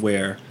system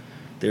where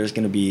there's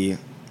going to be,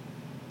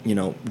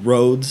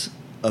 roads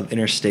of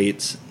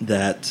interstates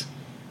that,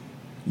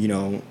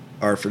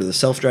 are for the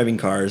self-driving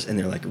cars and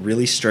they're like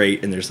really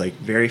straight and there's like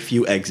very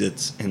few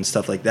exits and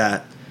stuff like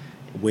that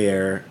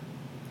where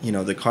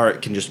the car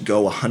can just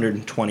go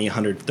 120,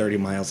 130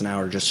 miles an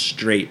hour just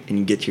straight and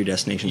you get to your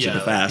destination super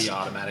fast. The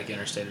automatic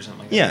interstate or something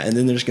like that. Yeah, and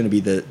then there's going to be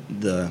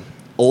the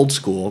old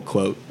school,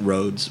 quote,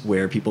 roads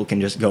where people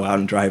can just go out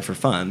and drive for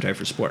fun, drive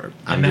for sport.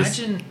 I'm just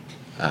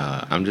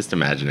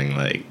imagining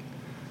like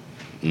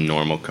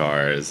normal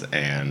cars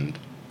and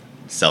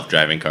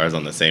self-driving cars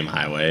on the same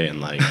highway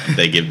and like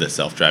they give the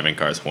self-driving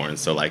cars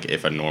horns. So like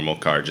if a normal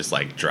car just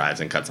like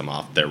drives and cuts them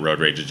off, their road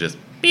rage is just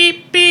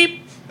beep,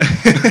 beep.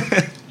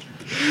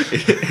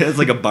 It has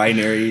like a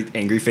binary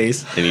angry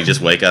face. And you just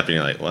wake up and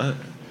you're like, what?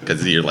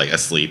 Because you're like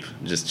asleep,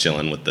 just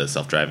chilling with the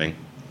self-driving,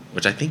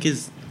 which I think you're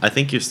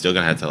still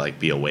going to have to like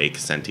be awake,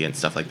 sentient,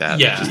 stuff like that.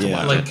 Yeah, just to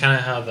watch like it. kind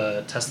of how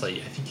the Tesla, I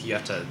think you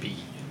have to be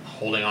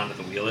holding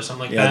onto the wheel or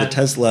something like that. Yeah, the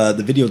Tesla,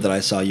 the video that I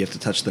saw, you have to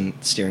touch the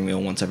steering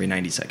wheel once every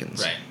 90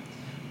 seconds. Right.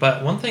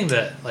 But one thing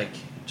that, like,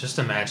 just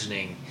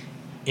imagining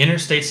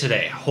interstates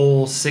today,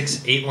 whole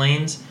 6-8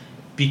 lanes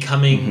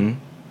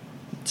becoming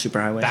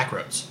superhighway back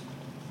roads.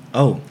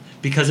 Oh.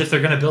 Because if they're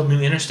going to build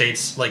new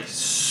interstates, like,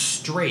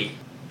 straight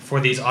for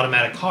these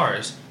automatic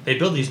cars, they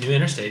build these new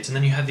interstates, and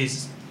then you have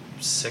these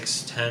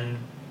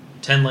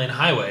 10-lane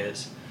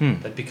highways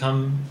that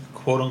become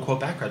quote-unquote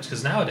back roads.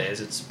 Because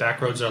nowadays,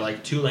 back roads are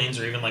like 2 lanes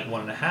or even like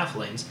 1.5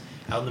 lanes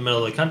out in the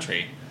middle of the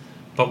country.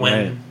 But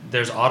when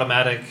there's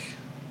automatic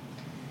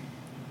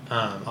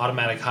car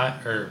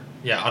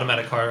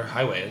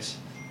highways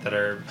that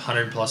are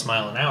 100+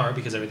 mile an hour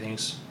because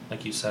everything's,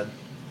 like you said,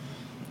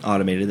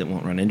 automated that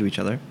won't run into each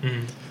other.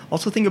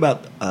 Also think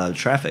about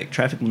traffic.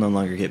 Traffic will no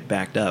longer get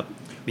backed up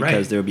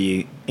because there will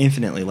be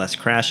infinitely less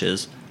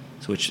crashes,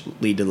 which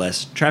lead to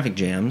less traffic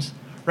jams.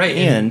 Right.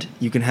 And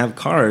you can have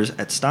cars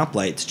at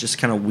stoplights just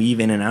kind of weave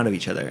in and out of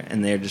each other,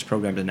 and they're just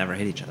programmed to never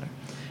hit each other.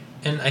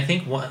 And I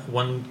think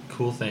one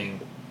cool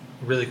thing,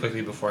 really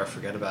quickly before I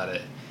forget about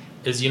it,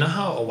 is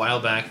how a while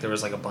back there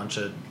was like a bunch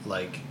of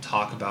like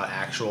talk about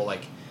actual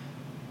like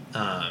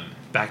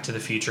Back to the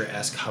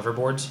Future-esque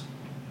hoverboards.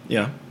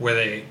 Yeah. Where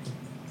they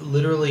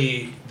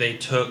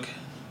took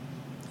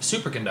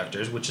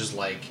superconductors, which is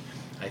like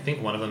I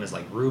think one of them is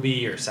like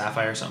ruby or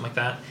sapphire or something like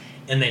that,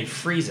 and they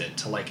freeze it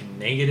to like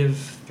negative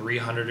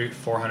 300,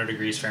 400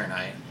 degrees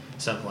Fahrenheit,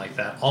 something like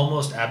that,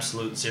 almost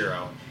absolute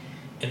zero,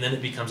 and then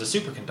it becomes a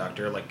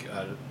superconductor, like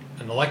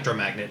an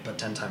electromagnet, but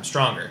 10 times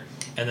stronger.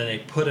 And then they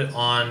put it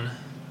on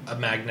a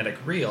magnetic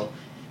reel.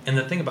 And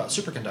the thing about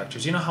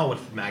superconductors, you know how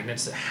with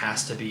magnets it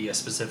has to be a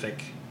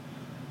specific,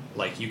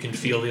 like you can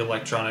feel the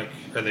electronic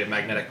or the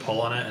magnetic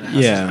pull on it, and it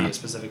has to be a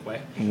specific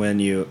way. When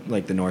you,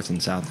 like the north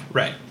and south.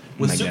 Right.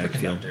 With magnetic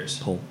superconductors,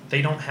 pull.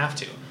 They don't have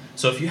to.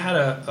 So if you had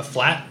a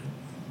flat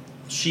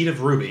sheet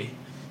of ruby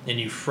and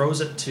you froze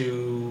it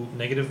to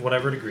negative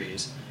whatever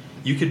degrees,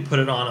 you could put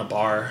it on a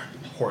bar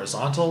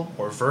horizontal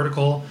or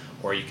vertical,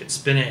 or you could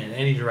spin it in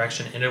any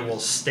direction, and it will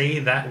stay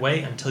that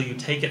way until you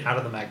take it out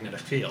of the magnetic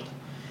field.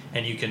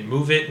 And you can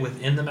move it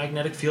within the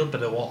magnetic field,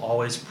 but it will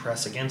always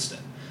press against it.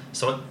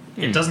 So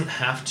it doesn't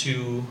have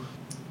to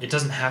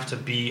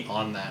be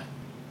on that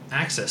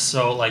axis.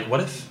 So like, what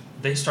if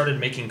they started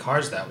making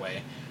cars that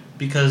way?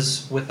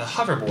 Because with a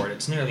hoverboard,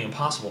 it's nearly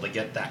impossible to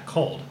get that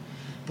cold.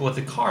 But with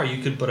the car,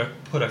 you could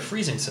put a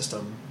freezing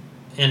system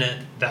in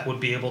it that would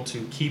be able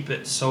to keep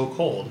it so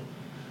cold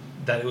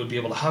that it would be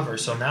able to hover.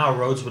 So now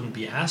roads wouldn't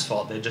be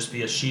asphalt; they'd just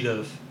be a sheet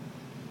of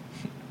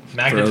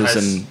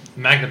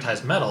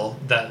magnetized metal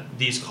that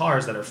these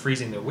cars that are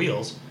freezing their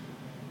wheels,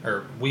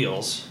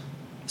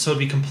 so it'd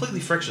be completely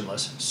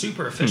frictionless,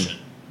 super efficient.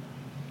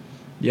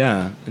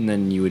 Yeah, and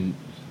then you would,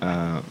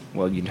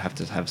 you'd have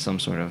to have some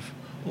sort of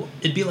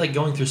it'd be like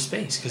going through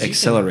space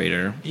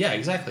accelerator. Yeah,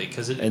 exactly.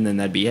 And then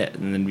that'd be it,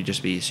 and then we'd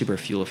just be super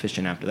fuel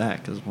efficient after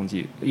that. Because once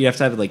you have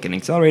to have like an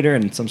accelerator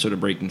and some sort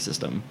of braking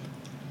system.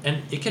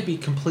 And it could be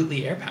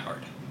completely air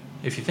powered,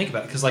 if you think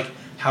about it. Because like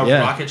how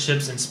rocket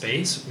ships in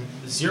space,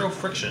 zero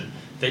friction.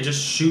 They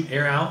just shoot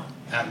air out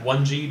at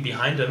 1G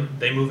behind them.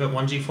 They move at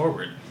 1G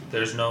forward.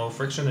 There's no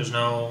friction. There's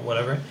no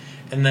whatever.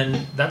 And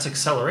then that's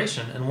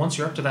acceleration. And once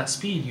you're up to that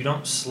speed, you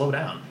don't slow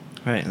down.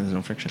 Right. There's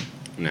no friction.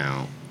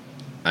 Now,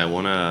 I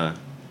want to,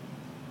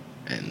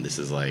 and this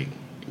is like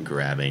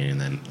grabbing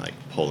and then like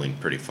pulling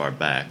pretty far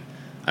back.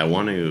 I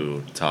want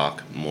to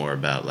talk more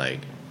about like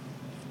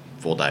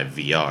full dive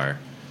VR.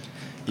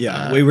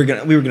 Yeah, we were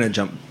gonna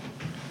jump.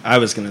 I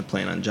was gonna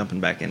plan on jumping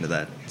back into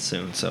that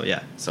soon. So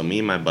yeah. So me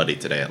and my buddy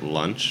today at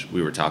lunch,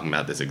 we were talking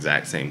about this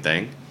exact same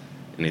thing,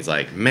 and he's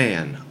like,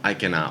 "Man, I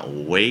cannot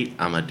wait.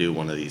 I'm gonna do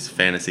one of these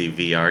fantasy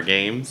VR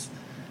games,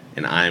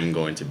 and I'm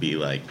going to be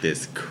like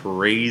this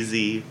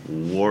crazy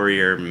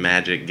warrior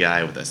magic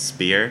guy with a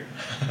spear."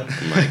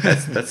 I'm like,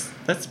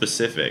 that's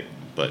specific,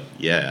 but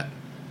yeah.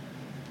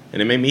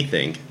 And it made me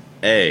think,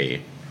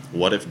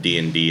 what if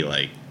D&D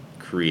like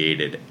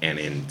created an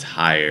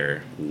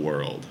entire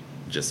world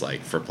just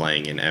like for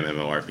playing in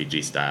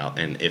MMORPG style?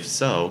 And if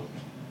so,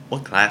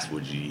 what class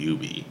would you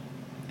be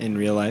in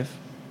real life?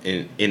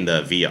 In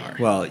the VR?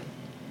 Well,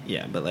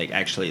 yeah, but like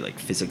actually like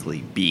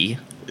physically be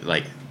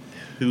like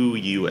who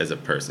you as a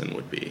person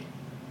would be.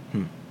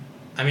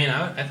 I mean,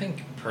 I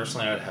think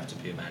personally I would have to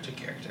be a magic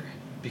character,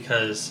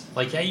 because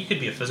like, yeah, you could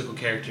be a physical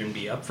character and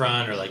be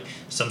upfront or like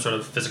some sort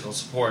of physical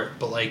support,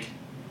 but like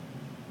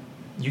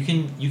you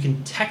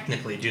can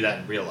technically do that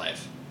in real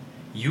life.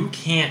 You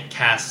can't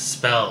cast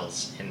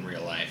spells in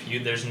real life.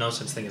 There's no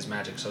such thing as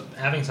magic. So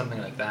having something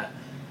like that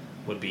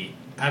would be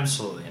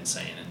absolutely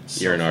insane. And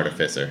so you're an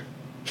artificer.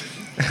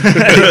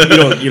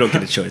 you don't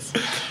get a choice.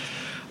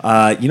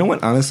 You know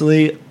what?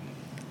 Honestly,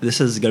 this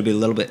is going to be a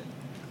little bit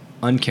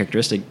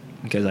uncharacteristic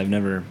because I've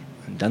never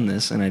done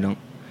this, and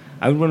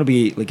I would want to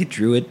be like a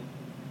druid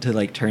to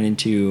like turn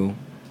into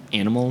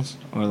animals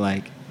or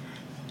like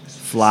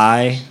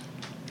fly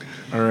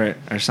or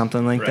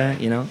something like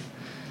that, you know?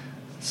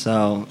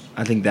 So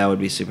I think that would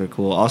be super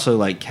cool. Also,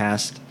 like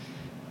cast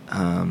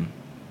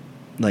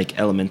like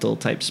elemental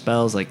type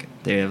spells. Like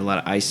they have a lot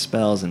of ice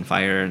spells and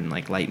fire and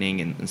like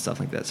lightning and stuff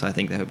like that. So I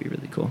think that would be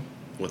really cool.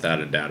 Without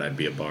a doubt, I'd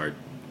be a bard.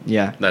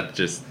 Yeah. That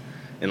just,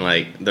 and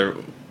like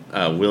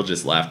Will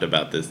just laughed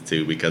about this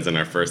too, because in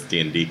our first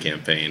D&D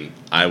campaign,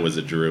 I was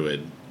a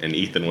druid and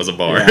Ethan was a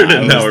bard,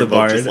 and now we're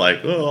both just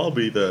like, oh, I'll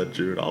be the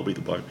druid, I'll be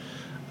the bard.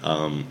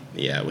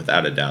 Yeah,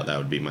 without a doubt, that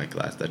would be my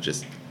class. That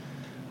just,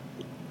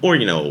 or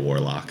a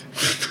warlock.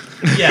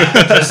 Yeah,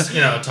 just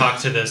talk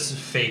to this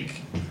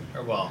fake,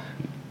 or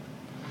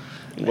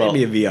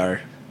maybe a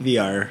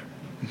VR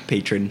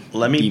patron.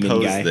 Let me demon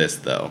pose guy. this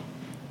though.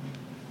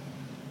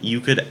 You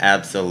could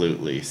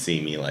absolutely see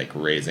me like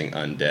raising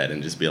undead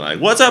and just be like,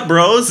 "What's up,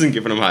 bros?" and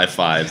giving them high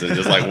fives and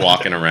just like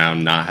walking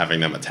around, not having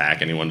them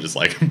attack anyone, just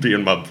like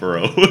being my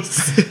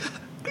bros.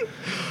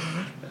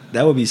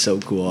 That would be so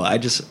cool. I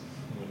just,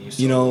 when you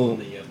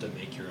you have to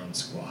make your own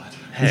squad.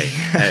 Hey,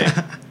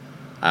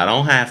 I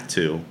don't have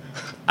to.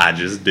 I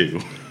just do.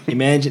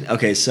 Imagine.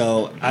 Okay,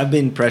 so I've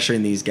been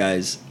pressuring these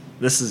guys.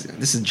 This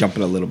is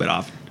jumping a little bit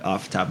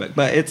off topic,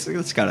 but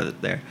it's got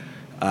it there.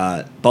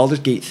 Baldur's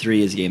Gate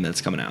 3 is a game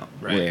that's coming out,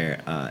 right,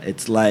 where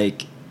it's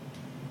like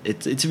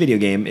it's a video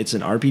game. It's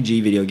an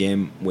RPG video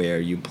game where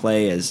you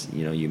play as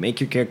you make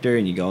your character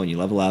and you go and you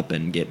level up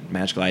and get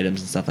magical items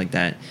and stuff like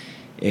that.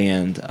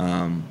 And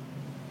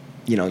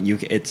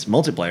it's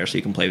multiplayer, so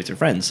you can play with your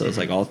friends. So it's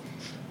like all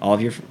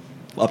of your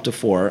up to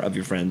 4 of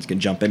your friends can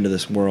jump into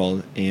this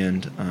world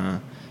and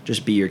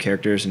just be your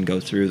characters and go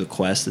through the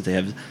quests that they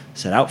have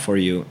set out for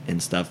you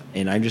and stuff.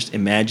 And I'm just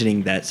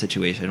imagining that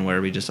situation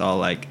where we just all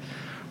like,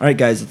 all right,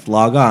 guys, let's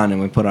log on,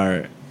 and we put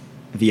our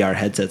VR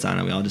headsets on,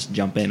 and we all just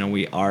jump in, and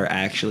we are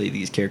actually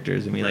these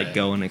characters, and we like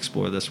go and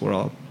explore this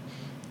world.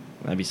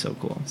 That'd be so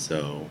cool.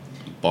 So,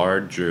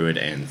 bard, druid,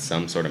 and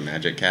some sort of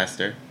magic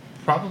caster.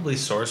 Probably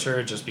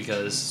sorcerer, just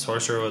because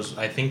sorcerer was,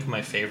 I think,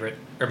 my favorite,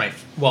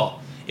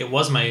 it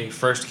was my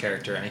first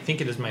character, and I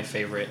think it is my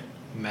favorite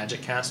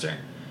magic caster.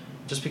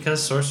 Just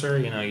because sorcerer,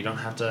 you don't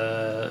have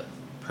to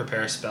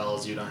prepare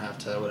spells, you don't have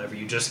to whatever,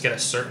 you just get a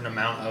certain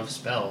amount of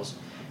spells.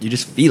 You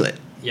just feel it.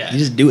 Yeah. You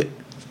just do it.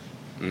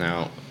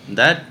 Now,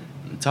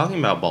 talking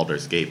about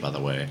Baldur's Gate, by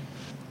the way,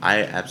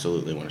 I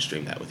absolutely want to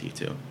stream that with you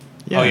too.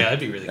 Yeah. Oh yeah, that'd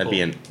be really cool. That'd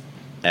be an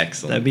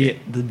excellent That'd be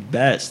the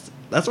best.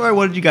 That's why I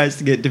wanted you guys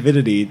to get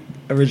Divinity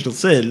Original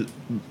Sin,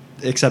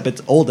 except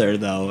it's older,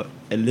 though,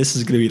 and this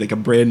is going to be like a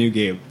brand new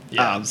game.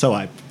 Yeah. I'm so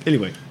hyped.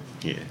 Anyway.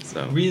 Yeah,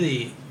 so.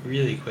 Really,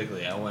 really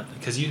quickly,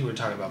 because you were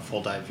talking about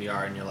full dive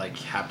VR and you're like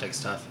haptic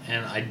stuff,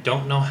 and I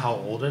don't know how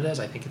old it is.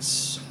 I think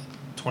it's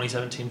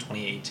 2017,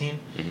 2018.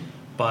 Mm-hmm.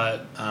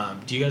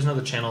 But do you guys know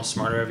the channel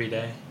Smarter Every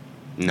Day?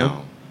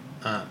 No.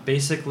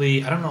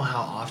 Basically, I don't know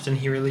how often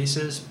he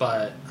releases,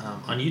 but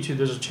on YouTube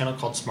there's a channel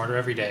called Smarter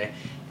Every Day,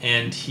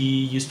 and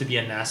he used to be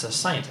a NASA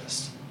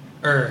scientist.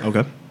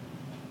 Okay.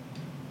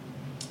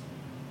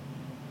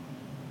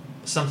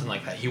 Something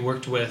like that. He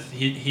worked with,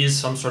 he's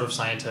some sort of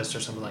scientist or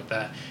something like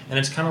that. And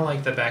it's kind of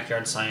like the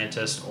Backyard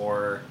Scientist,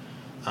 or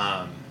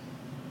I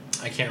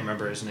can't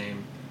remember his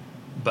name,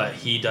 but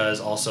he does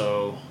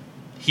also,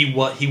 he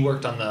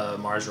worked on the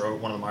Mars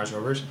one of the Mars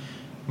rovers.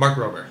 Mark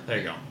Rober, there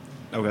you go.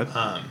 Okay.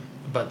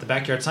 But the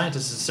Backyard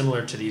Scientist is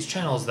similar to these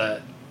channels,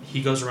 that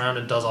he goes around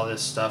and does all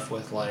this stuff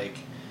with like,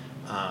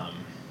 I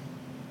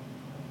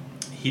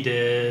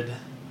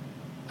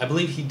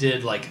believe he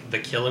did like the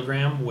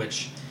kilogram,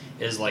 which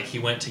is like he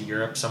went to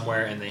Europe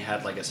somewhere and they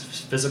had like a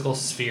physical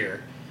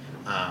sphere,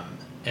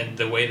 and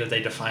the way that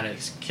they define a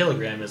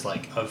kilogram is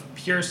like of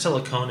pure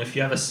silicone. If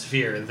you have a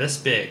sphere this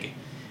big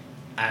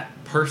at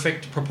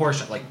perfect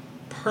proportion, like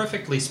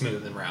perfectly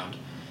smooth and round,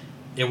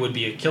 it would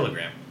be a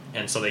kilogram.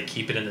 And so they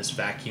keep it in this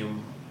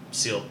vacuum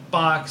sealed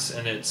box,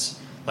 and it's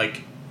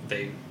like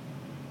they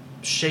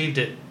shaved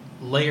it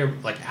layer,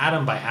 like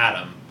atom by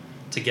atom,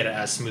 to get it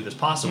as smooth as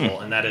possible,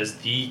 and that is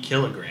the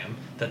kilogram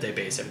that they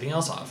base everything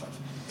else off of.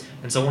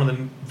 And so one of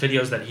the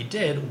videos that he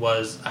did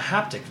was a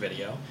haptic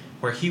video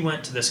where he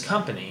went to this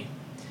company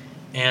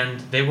and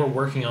they were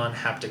working on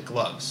haptic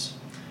gloves.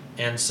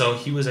 And so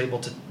he was able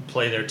to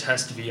play their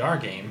test VR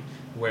game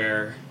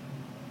where,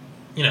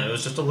 it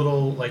was just a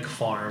little like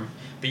farm,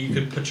 but you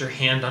could put your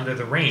hand under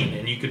the rain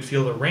and you could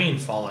feel the rain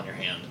fall on your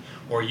hand.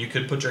 Or you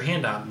could put your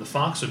hand out and the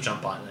fox would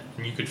jump on it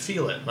and you could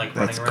feel it like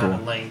running around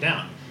and laying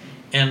down.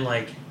 And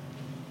like,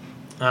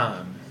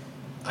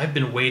 I've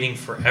been waiting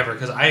forever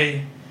because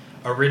I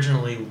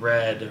originally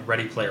read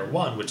Ready Player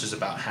One, which is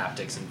about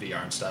haptics and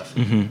VR and stuff.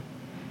 Mm-hmm.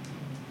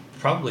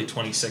 Probably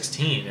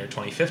 2016 or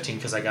 2015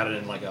 because I got it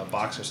in like a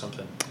box or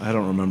something. I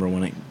don't remember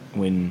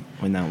when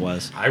that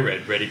was. I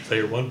read Ready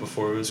Player One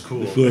before it was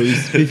cool. Before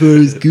it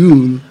was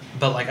cool.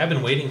 But like I've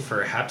been waiting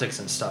for haptics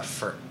and stuff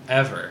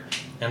forever,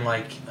 and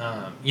like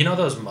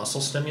those muscle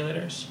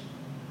stimulators.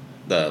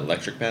 The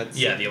electric pads.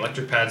 Yeah, the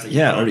electric pads.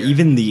 That or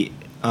even the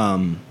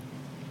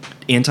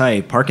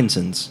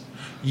anti-Parkinson's.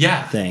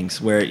 Yeah.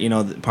 Things where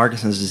the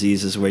Parkinson's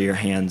disease is where your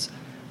hands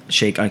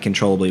shake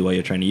uncontrollably while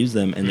you're trying to use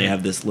them, and they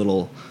have this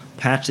little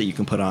patch that you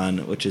can put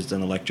on, which is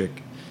an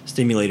electric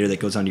stimulator that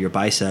goes onto your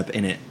bicep,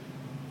 and it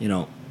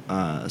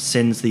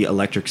sends the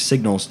electric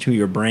signals to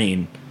your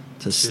brain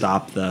to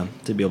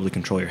to be able to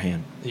control your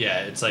hand.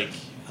 Yeah, it's like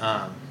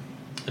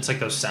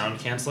those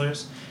sound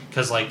cancelers,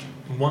 because like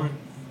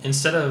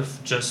instead of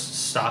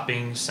just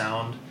stopping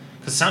sound,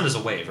 because sound is a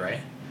wave,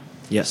 right?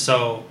 Yes.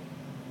 So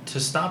to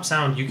stop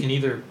sound, you can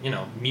either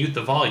mute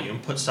the volume,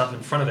 put stuff in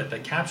front of it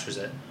that captures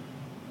it,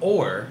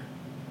 or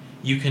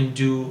you can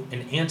do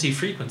an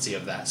anti-frequency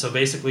of that. So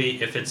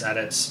basically, if it's at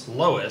its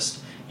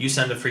lowest, you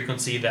send a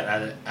frequency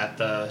that at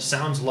the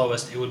sound's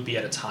lowest, it would be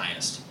at its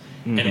highest,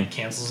 and it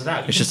cancels it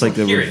out. It's just like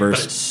the reverse,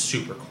 but it's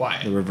super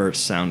quiet. The reverse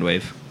sound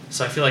wave.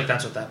 So I feel like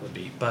that's what that would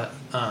be. But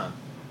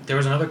there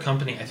was another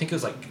company, I think it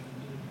was like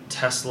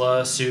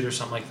Tesla Suit or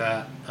something like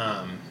that,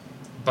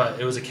 but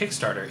it was a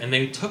Kickstarter, and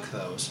they took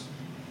those,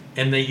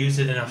 and they used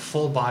it in a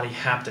full-body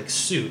haptic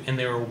suit, and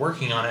they were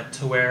working on it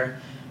to where,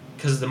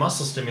 because the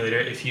muscle stimulator,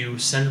 if you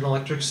send an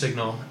electric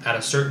signal at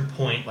a certain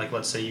point, like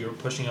let's say you were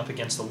pushing up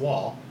against the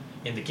wall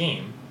in the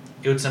game,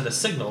 it would send a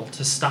signal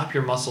to stop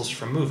your muscles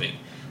from moving.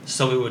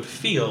 So it would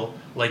feel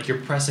like you're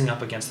pressing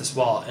up against this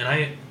wall.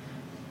 And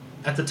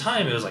at the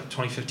time, it was like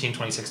 2015,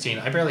 2016,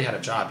 I barely had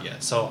a job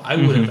yet. So I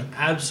would have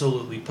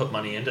absolutely put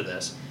money into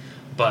this.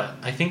 But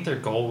I think their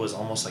goal was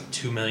almost like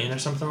 $2 million or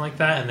something like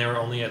that, and they were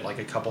only at like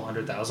a couple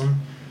 100,000.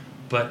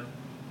 But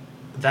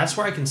that's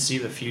where I can see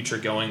the future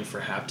going for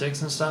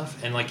haptics and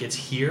stuff. And like it's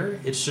here,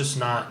 it's just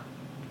not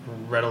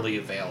readily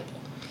available.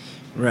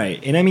 Right.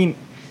 And I mean,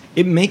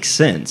 it makes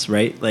sense,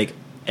 right? Like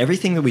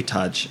everything that we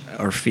touch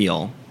or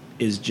feel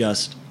is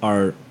just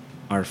our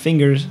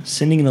fingers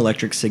sending an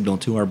electric signal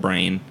to our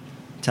brain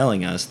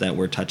telling us that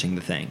we're touching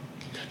the thing.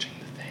 Touching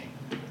the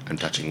thing. I'm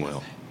touching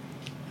Will.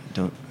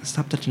 Don't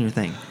stop touching your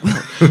thing. Will.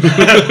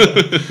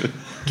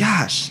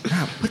 Gosh,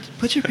 no,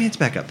 put your pants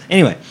back up.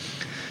 Anyway,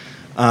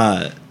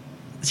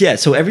 yeah,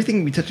 so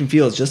everything we touch and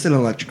feel is just an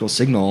electrical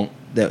signal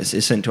that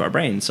is sent to our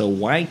brain. So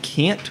why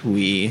can't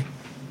we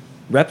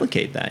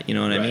replicate that? You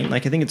know what I mean?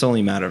 Like, I think it's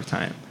only a matter of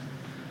time.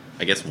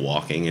 I guess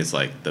walking is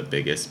like the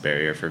biggest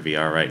barrier for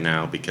VR right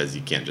now because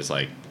you can't just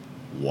like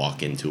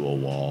walk into a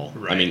wall.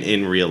 Right. I mean,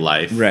 in real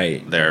life,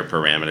 Right. there are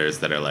parameters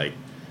that are like,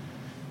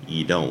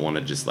 you don't want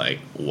to just like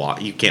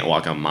walk. You can't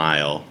walk a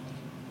mile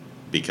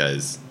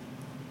because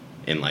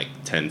in like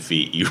 10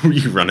 feet you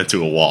run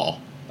into a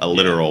wall, a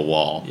literal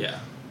wall. Yeah.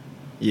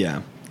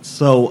 Yeah.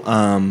 So,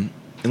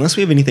 unless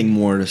we have anything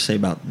more to say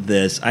about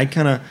this,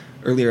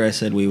 earlier I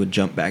said we would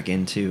jump back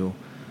into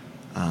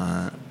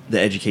the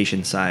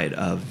education side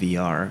of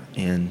VR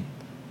and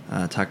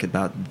talk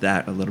about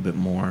that a little bit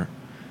more.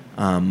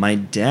 My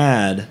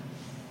dad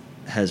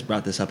has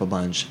brought this up a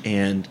bunch,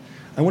 and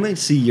I want to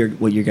see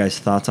what your guys'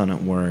 thoughts on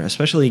it were,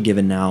 especially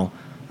given now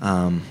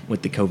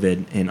with the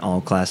COVID and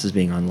all classes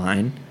being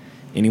online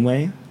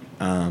anyway.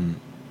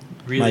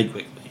 Really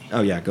quickly.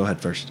 Oh, yeah, go ahead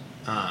first.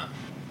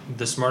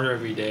 The Smarter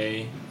Every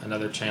Day,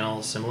 another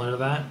channel similar to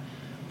that.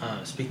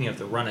 Speaking of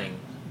the running,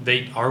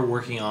 they are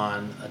working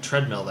on a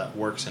treadmill that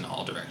works in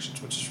all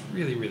directions, which is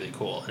really, really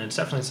cool. And it's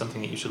definitely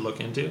something that you should look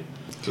into.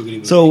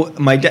 Boogity boogity. So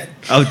my dad,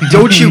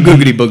 don't you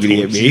googity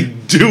boogity at me.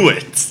 Do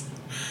it.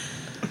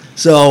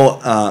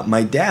 So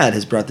my dad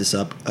has brought this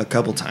up a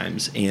couple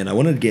times, and I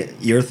wanted to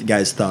get your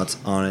guys' thoughts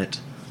on it,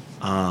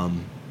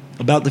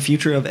 about the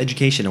future of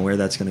education and where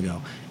that's going to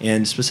go,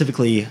 and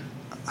specifically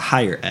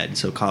higher ed,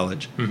 so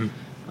college. Mm-hmm.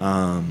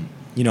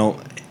 You know,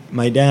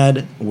 my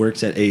dad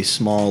works at a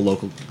small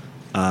local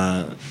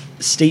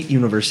state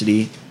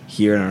university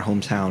here in our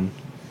hometown,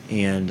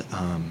 and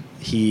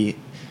he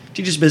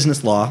teaches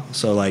business law,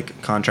 so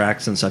like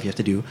contracts and stuff you have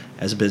to do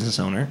as a business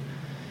owner.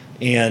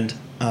 And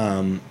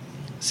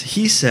so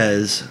he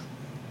says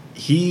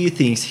he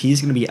thinks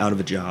he's going to be out of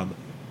a job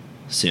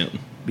soon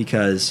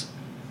because,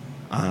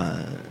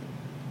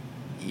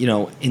 you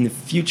know, in the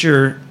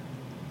future,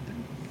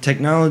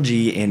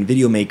 technology and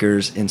video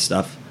makers and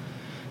stuff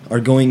are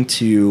going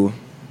to,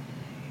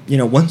 you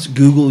know, once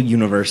Google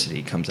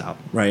University comes out,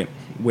 right,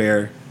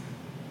 where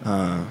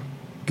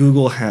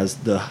Google has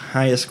the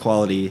highest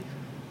quality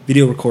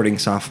video recording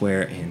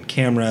software and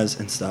cameras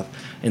and stuff,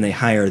 and they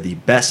hire the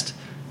best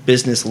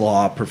business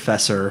law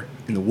professor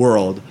in the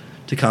world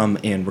to come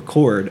and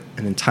record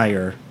an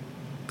entire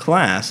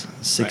class,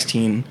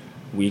 16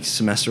 weeks,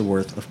 semester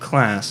worth of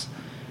class,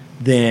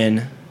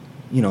 then,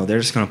 you know, they're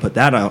just going to put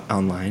that out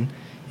online.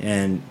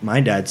 And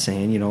my dad's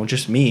saying, you know,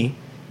 just me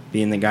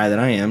being the guy that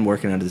I am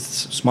working at a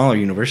smaller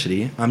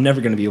university, I'm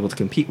never going to be able to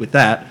compete with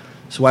that.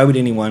 So why would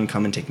anyone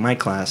come and take my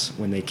class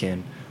when they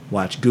can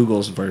watch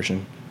Google's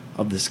version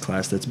of this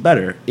class that's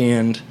better?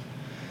 And,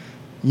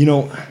 you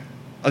know,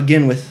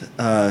 again with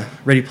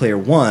Ready Player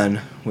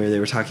One, where we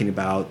were talking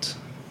about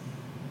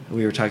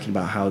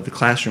how the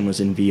classroom was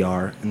in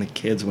VR and the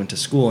kids went to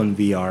school in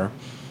VR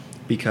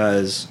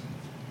because,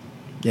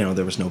 you know,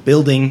 there was no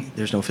building,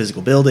 there's no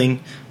physical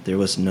building, there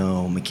was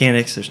no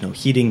mechanics, there's no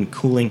heating,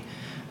 cooling.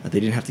 They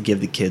didn't have to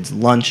give the kids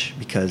lunch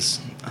because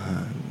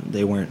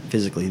they weren't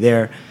physically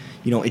there.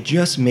 You know, it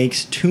just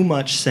makes too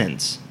much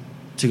sense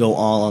to go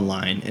all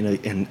online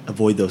and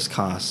avoid those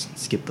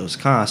costs, skip those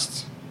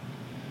costs,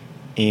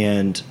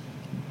 and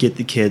get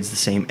the kids the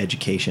same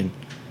education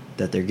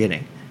that they're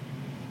getting.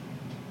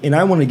 And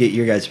I want to get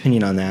your guys'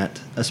 opinion on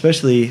that,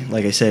 especially,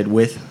 like I said,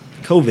 with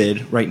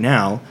COVID right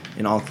now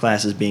and all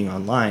classes being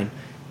online.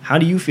 How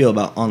do you feel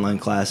about online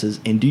classes?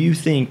 And do you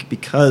think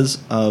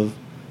because of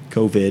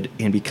COVID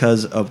and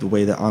because of the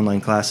way that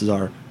online classes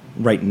are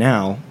right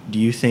now, do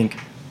you think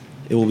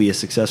it will be a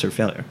success or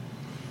failure?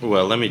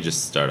 Well, let me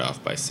just start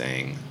off by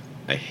saying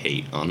I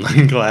hate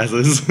online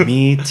classes.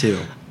 Me too.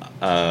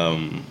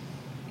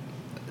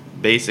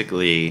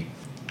 Basically,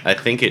 I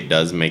think it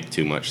does make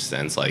too much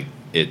sense. Like,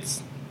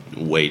 it's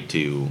way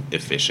too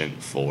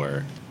efficient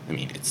for, I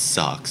mean, it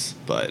sucks,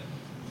 but,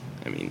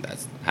 I mean,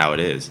 that's how it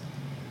is.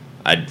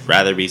 I'd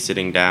rather be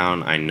sitting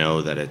down. I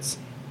know that it's,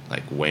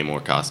 like, way more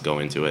cost go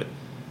into it.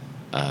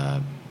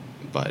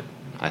 But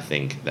I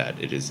think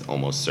that it is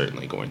almost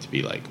certainly going to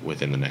be, like,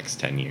 within the next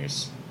 10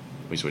 years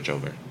we switch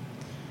over.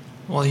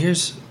 Well,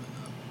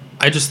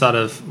 I just thought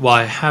of, well,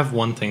 I have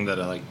one thing that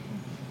I like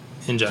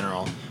in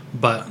general,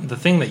 but the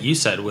thing that you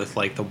said with,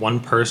 like, the one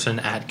person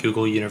at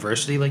Google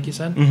University, like you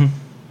said, Mm-hmm.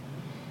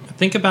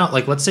 think about,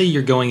 like, let's say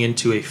you're going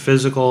into a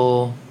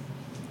physical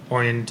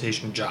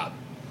orientation job.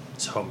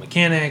 So a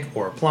mechanic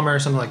or a plumber or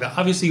something like that.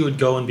 Obviously, you would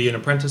go and be an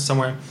apprentice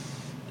somewhere.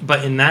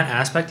 But in that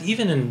aspect,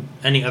 even in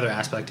any other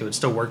aspect, it would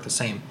still work the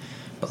same.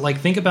 But, like,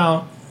 think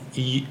about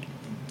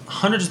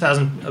hundreds of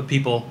thousands of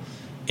people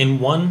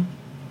in one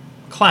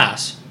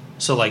class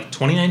So, like,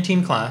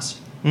 2019 class,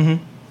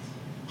 Mm-hmm.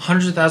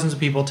 hundreds of thousands of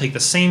people take the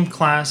same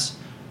class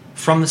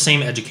from the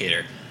same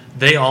educator.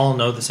 They all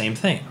know the same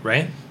thing,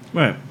 right?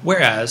 Right.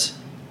 Whereas,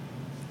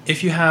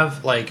 if you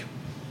have, like,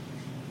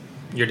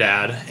 your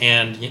dad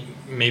and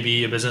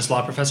maybe a business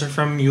law professor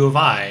from U of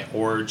I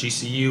or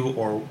GCU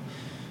or,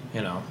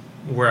 you know,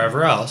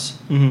 wherever else,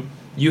 Mm-hmm.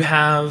 you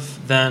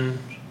have then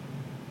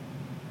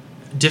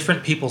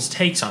different people's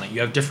takes on it.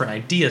 You have different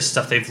ideas,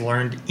 stuff they've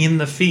learned in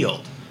the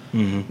field,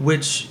 Mm-hmm.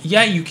 which,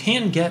 yeah, you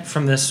can get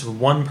from this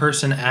one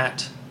person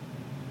at,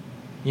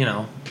 you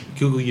know,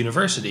 Google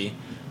University,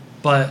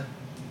 but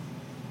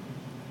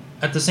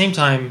at the same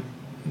time,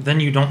 then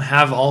you don't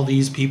have all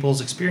these people's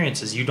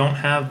experiences. You don't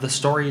have the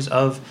stories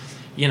of,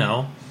 you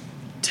know,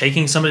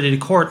 taking somebody to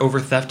court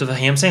over theft of a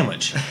ham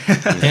sandwich.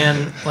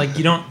 And like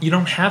you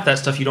don't have that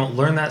stuff. You don't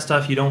learn that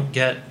stuff. You don't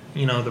get,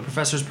 you know, the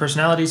professors'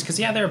 personalities, because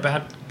yeah, there are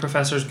bad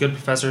professors, good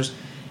professors.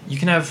 You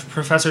can have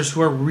professors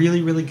who are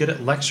really, really good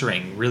at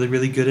lecturing, really,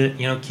 really good at,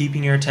 you know,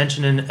 keeping your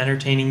attention and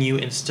entertaining you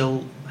and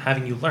still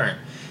having you learn.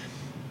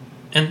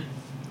 And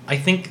I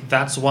think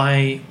that's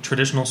why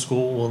traditional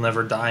school will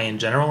never die in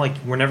general. Like,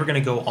 we're never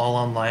going to go all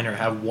online or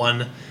have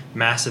one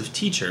massive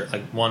teacher,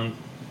 like one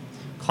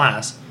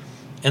class.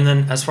 And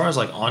then as far as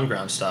like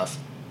on-ground stuff,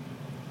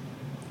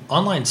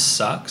 online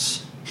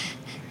sucks.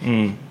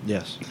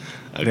 Yes.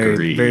 Agreed.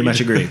 Very, very much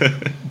agree.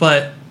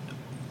 But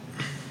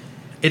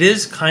it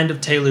is kind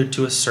of tailored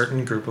to a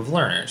certain group of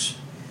learners.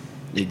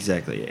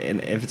 Exactly.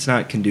 And if it's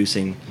not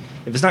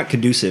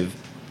conducive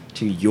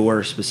to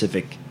your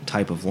specific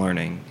type of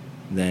learning,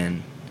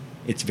 then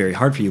it's very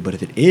hard for you. But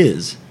if it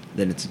is,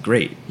 then it's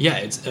great. Yeah,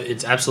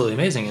 it's absolutely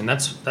amazing, and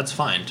that's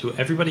fine. To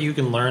everybody who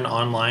can learn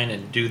online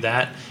and do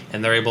that,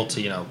 and they're able to,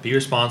 you know, be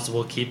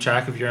responsible, keep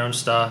track of your own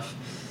stuff,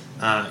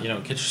 you know,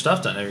 get your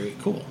stuff done every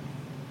week, cool.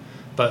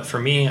 But for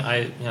me,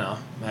 I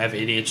have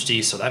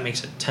ADHD, so that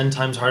makes it 10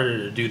 times harder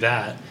to do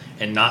that,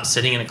 and not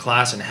sitting in a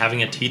class and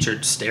having a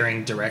teacher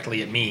staring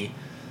directly at me.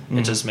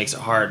 It just makes it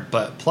hard.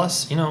 But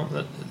plus, you know,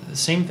 the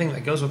same thing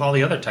that goes with all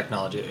the other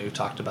technology that we've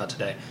talked about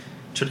today.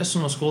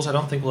 Traditional schools, I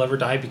don't think will ever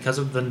die because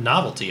of the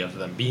novelty of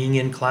them. Being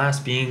in class,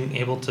 being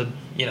able to,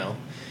 you know,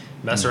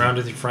 mess around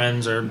with your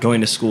friends, or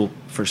Going to school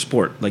for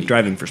sport, like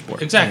driving for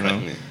sport. Exactly.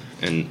 You know?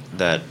 And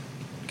that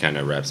kind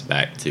of wraps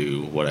back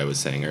to what I was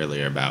saying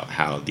earlier about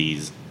how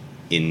these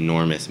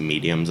enormous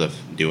mediums of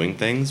doing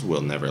things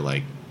will never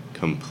like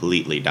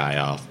completely die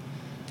off.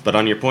 But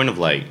on your point of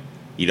like,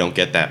 you don't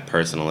get that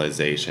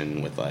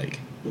personalization with like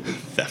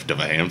theft of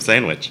a ham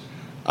sandwich.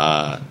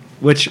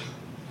 Which,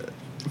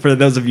 for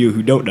those of you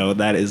who don't know,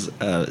 that is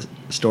a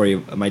story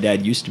of my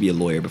dad used to be a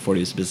lawyer before he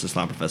was a business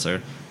law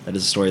professor. That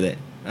is a story that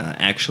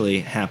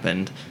actually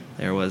happened.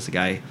 There was a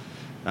guy.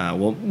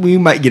 Well, we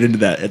might get into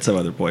that at some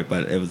other point,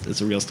 but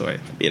it's a real story.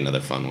 Be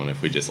another fun one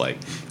if we just like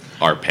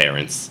our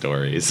parents'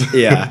 stories.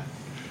 Yeah.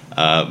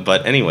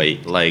 But anyway,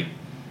 like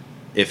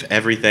if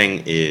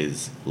everything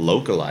is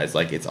localized,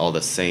 like it's all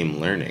the same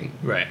learning,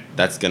 right.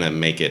 that's gonna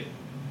make it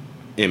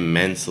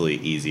immensely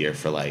easier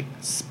for like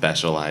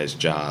specialized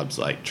jobs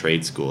like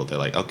trade school. They're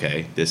like,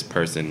 okay, this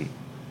person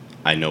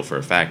I know for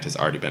a fact has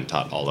already been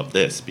taught all of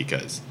this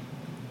because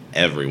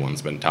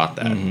everyone's been taught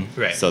that.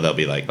 Right. So they'll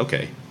be like,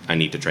 okay, I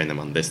need to train them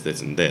on this,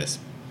 this, and this.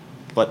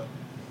 But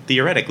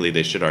theoretically,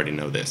 they should already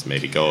know this.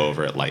 Maybe go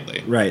over it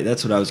lightly. Right,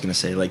 that's what I was going to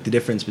say. Like, the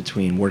difference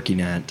between working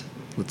at,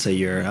 let's say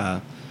you're,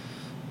 I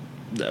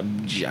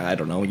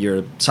don't know, you're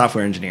a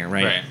software engineer,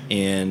 right? Right.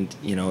 And,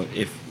 you know,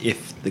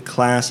 if the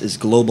class is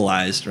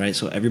globalized, right,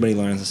 so everybody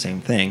learns the same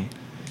thing,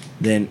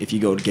 then if you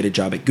go to get a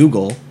job at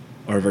Google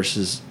or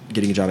versus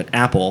getting a job at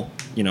Apple,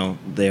 you know,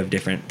 they have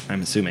different,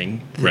 I'm assuming,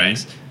 things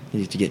Right. you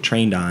need to get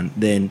trained on,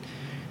 then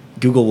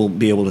Google will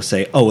be able to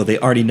say, oh, well, they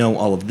already know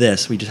all of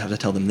this, we just have to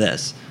tell them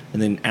this.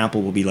 And then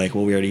Apple will be like,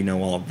 well, we already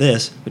know all of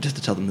this, but just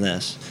to tell them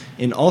this.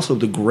 And also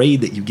the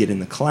grade that you get in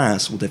the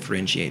class will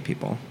differentiate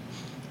people.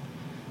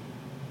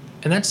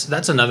 And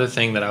that's another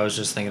thing that I was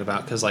just thinking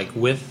about, because like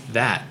with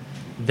that,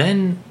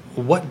 then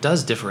what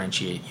does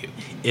differentiate you?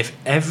 If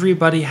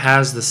everybody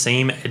has the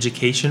same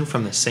education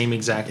from the same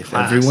exact If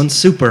class, everyone's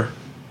super,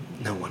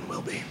 no one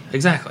will be.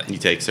 exactly. You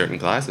take certain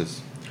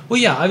classes. Well,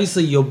 yeah,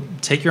 obviously you'll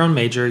take your own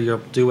major, you'll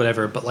do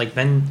whatever, but like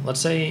then let's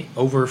say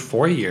over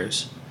 4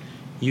 years,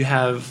 you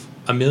have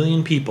 1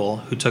 million people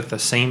who took the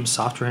same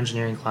software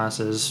engineering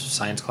classes,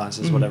 science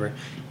classes, whatever,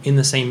 in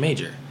the same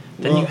major.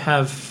 Then Well- you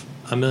have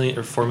 1 million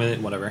or 4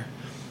 million, whatever,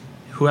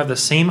 who have the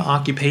same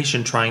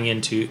occupation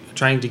trying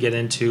to get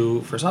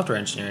into for software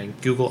engineering.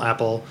 Google,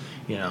 Apple,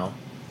 you know,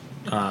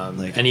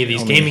 Like any of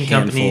these only gaming a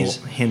handful,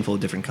 companies. handful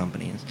of different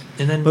companies.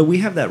 And then, But we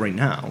have that right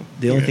now.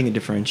 The only Yeah. thing that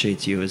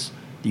differentiates you is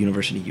the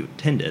university you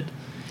attended.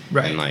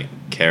 right, And like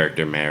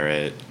character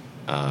merit,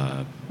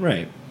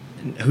 Right.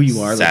 And who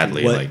you are.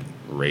 sadly, what, like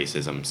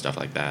racism, stuff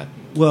like that.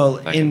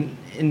 well, Like-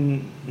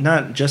 in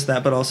not just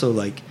that, but also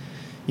like,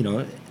 you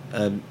know,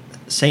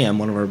 Sam,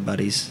 one of our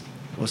buddies,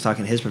 was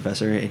talking to his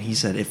professor, and he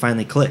said it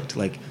finally clicked.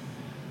 Like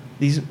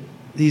these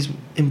these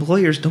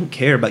employers don't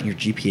care about your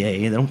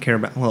GPA. They don't care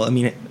about, well, I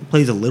mean, it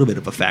plays a little bit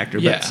of a factor,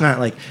 but Yeah. it's not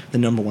like the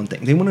number one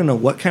thing. They want to know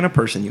what kind of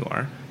person you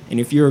are and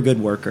if you're a good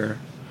worker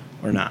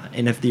or not,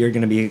 and if you're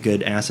going to be a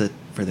good asset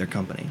for their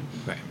company.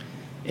 Right.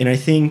 And I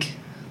think,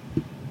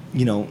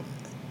 you know,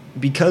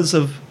 because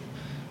of,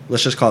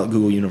 let's just call it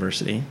Google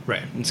University.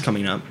 Right. It's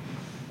coming up.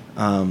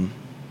 They're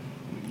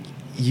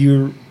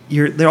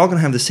all going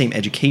to have the same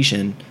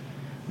education,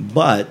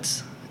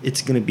 but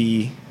it's going to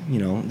be, you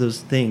know,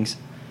 those things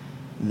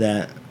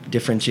that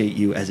differentiate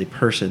you as a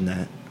person,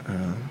 that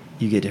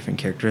you get different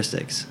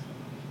characteristics.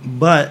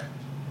 But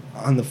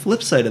on the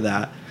flip side of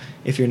that,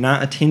 if you're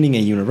not attending a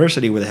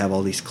university where they have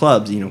all these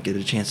clubs, you don't get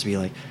a chance to be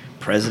like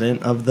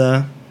president of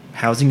the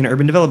Housing and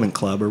Urban Development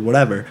Club or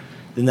whatever,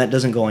 then that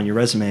doesn't go on your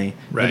resume.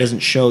 Right. It doesn't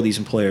show these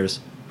employers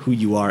who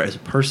you are as a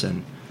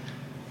person.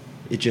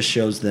 It just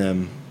shows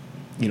them,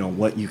 you know,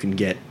 what you can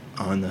get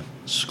on the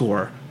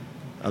score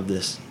of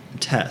this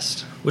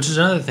test. Which is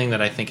another thing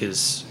that I think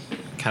is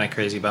kind of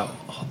crazy about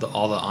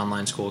all the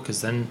online school,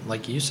 because then,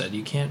 like you said,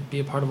 you can't be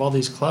a part of all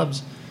these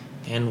clubs,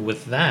 and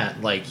with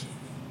that, like,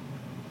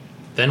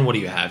 then what do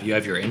you have? You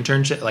have your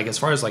internship. Like, as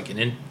far as like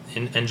an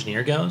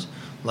engineer goes,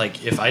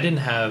 like if I didn't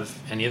have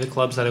any of the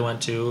clubs that I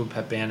went to,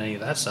 pep band, any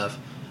of that stuff,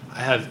 I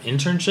have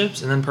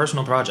internships and then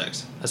personal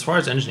projects. As far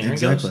as engineering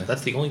goes,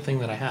 that's the only thing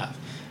that I have.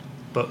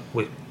 But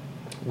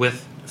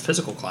with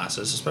physical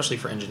classes, especially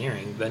for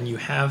engineering, then you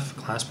have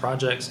class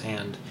projects,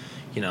 and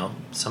you know,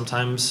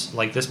 sometimes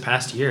like this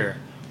past year,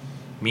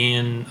 me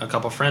and a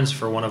couple friends,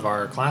 for one of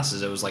our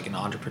classes, it was like an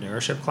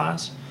entrepreneurship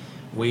class,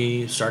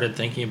 we started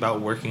thinking about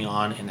working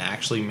on and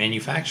actually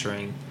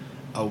manufacturing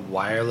a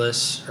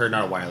wireless, or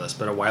not a wireless,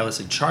 but a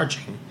wirelessly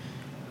charging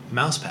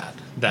mouse pad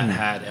that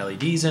had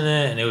LEDs in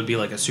it, and it would be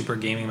like a super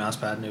gaming mouse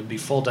pad, and it would be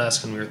full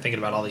desk, and we were thinking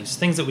about all these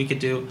things that we could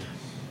do,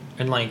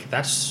 and like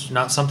that's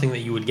not something that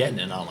you would get in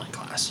an online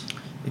class.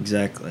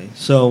 Exactly.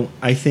 So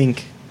I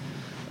think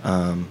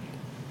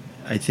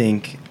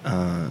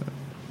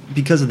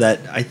because of that,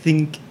 I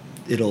think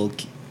it'll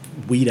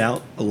weed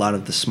out a lot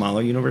of the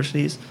smaller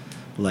universities,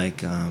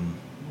 like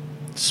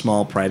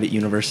small private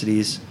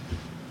universities,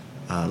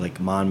 like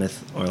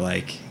Monmouth, or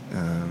like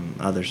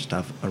other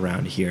stuff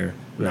around here,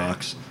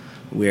 Knox,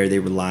 where they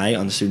rely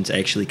on the students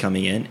actually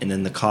coming in, and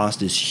then the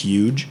cost is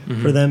huge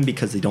for them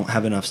because they don't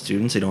have enough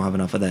students. They don't have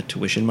enough of that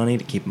tuition money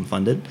to keep them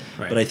funded.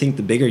 Right. But I think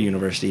the bigger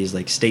universities,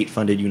 like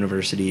state-funded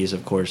universities,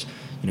 of course,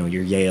 you know,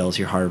 your Yales,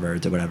 your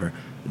Harvards, or whatever,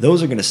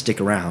 those are going to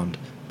stick around.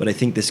 But I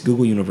think this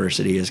Google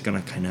University is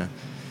going to kind of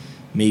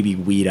maybe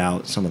weed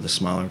out some of the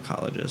smaller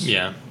colleges.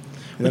 Yeah.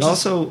 And that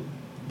also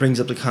brings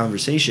up the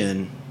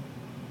conversation,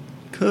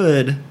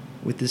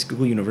 with this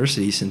Google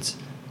University, since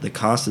the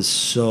cost is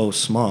so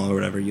small or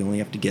whatever, you only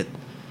have to get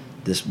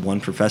this one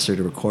professor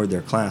to record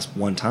their class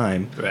one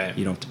time. Right.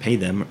 You don't have to pay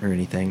them or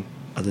anything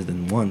other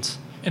than once.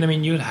 And I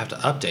mean, you would have to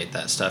update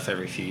that stuff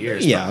every few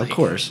years. Yeah, but, like,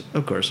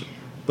 of course.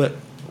 But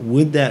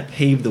would that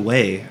pave the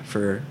way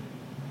for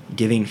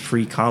giving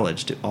free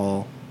college to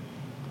all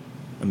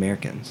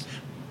Americans?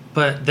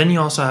 But then you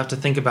also have to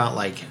think about,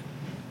 like,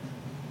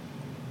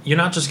 you're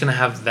not just going to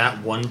have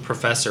that one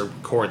professor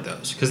record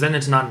those, because then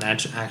it's not an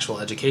actual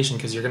education,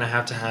 because you're going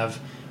to have,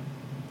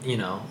 you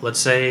know, let's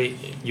say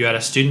you had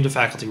a student to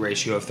faculty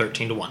ratio of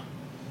 13 to 1.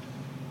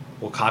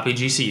 We'll copy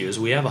GCUs.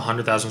 We have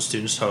 100,000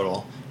 students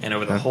total, and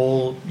over the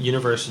whole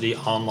university,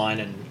 online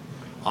and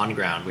on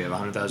ground, we have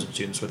 100,000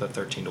 students with a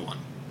 13 to 1.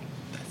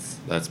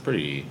 That's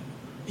pretty.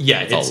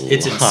 Yeah,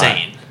 it's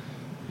insane.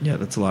 Yeah,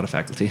 that's a lot of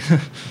faculty.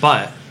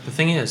 But the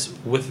thing is,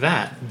 with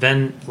that,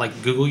 then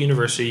like Google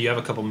University, you have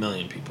a couple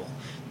million people.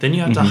 Then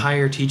you have to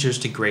hire teachers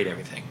to grade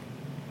everything.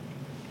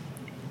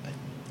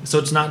 So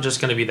it's not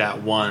just going to be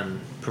that one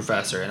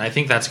professor, and I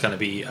think that's going to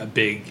be a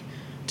big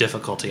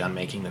difficulty on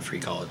making the free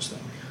college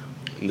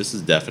thing. This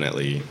is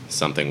definitely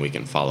something we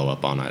can follow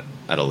up on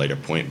at a later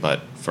point,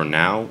 but for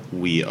now,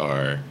 we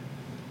are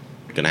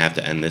going to have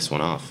to end this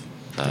one off.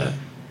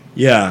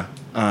 Yeah.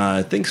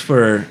 Thanks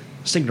for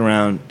sticking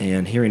around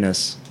and hearing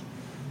us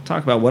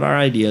talk about what our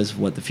ideas of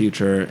what the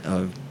future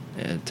of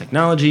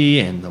technology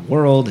and the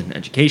world and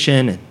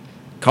education and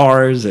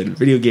cars and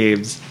video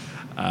games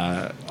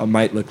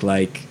might look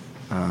like.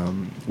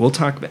 We'll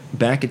talk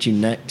back at you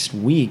next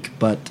week,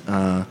 but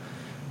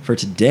for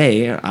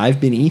today, I've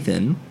been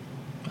Ethan.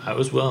 I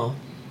was Will.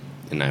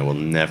 And I will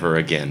never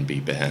again be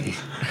Ben.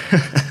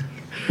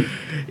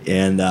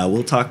 And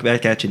we'll talk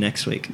back at you next week.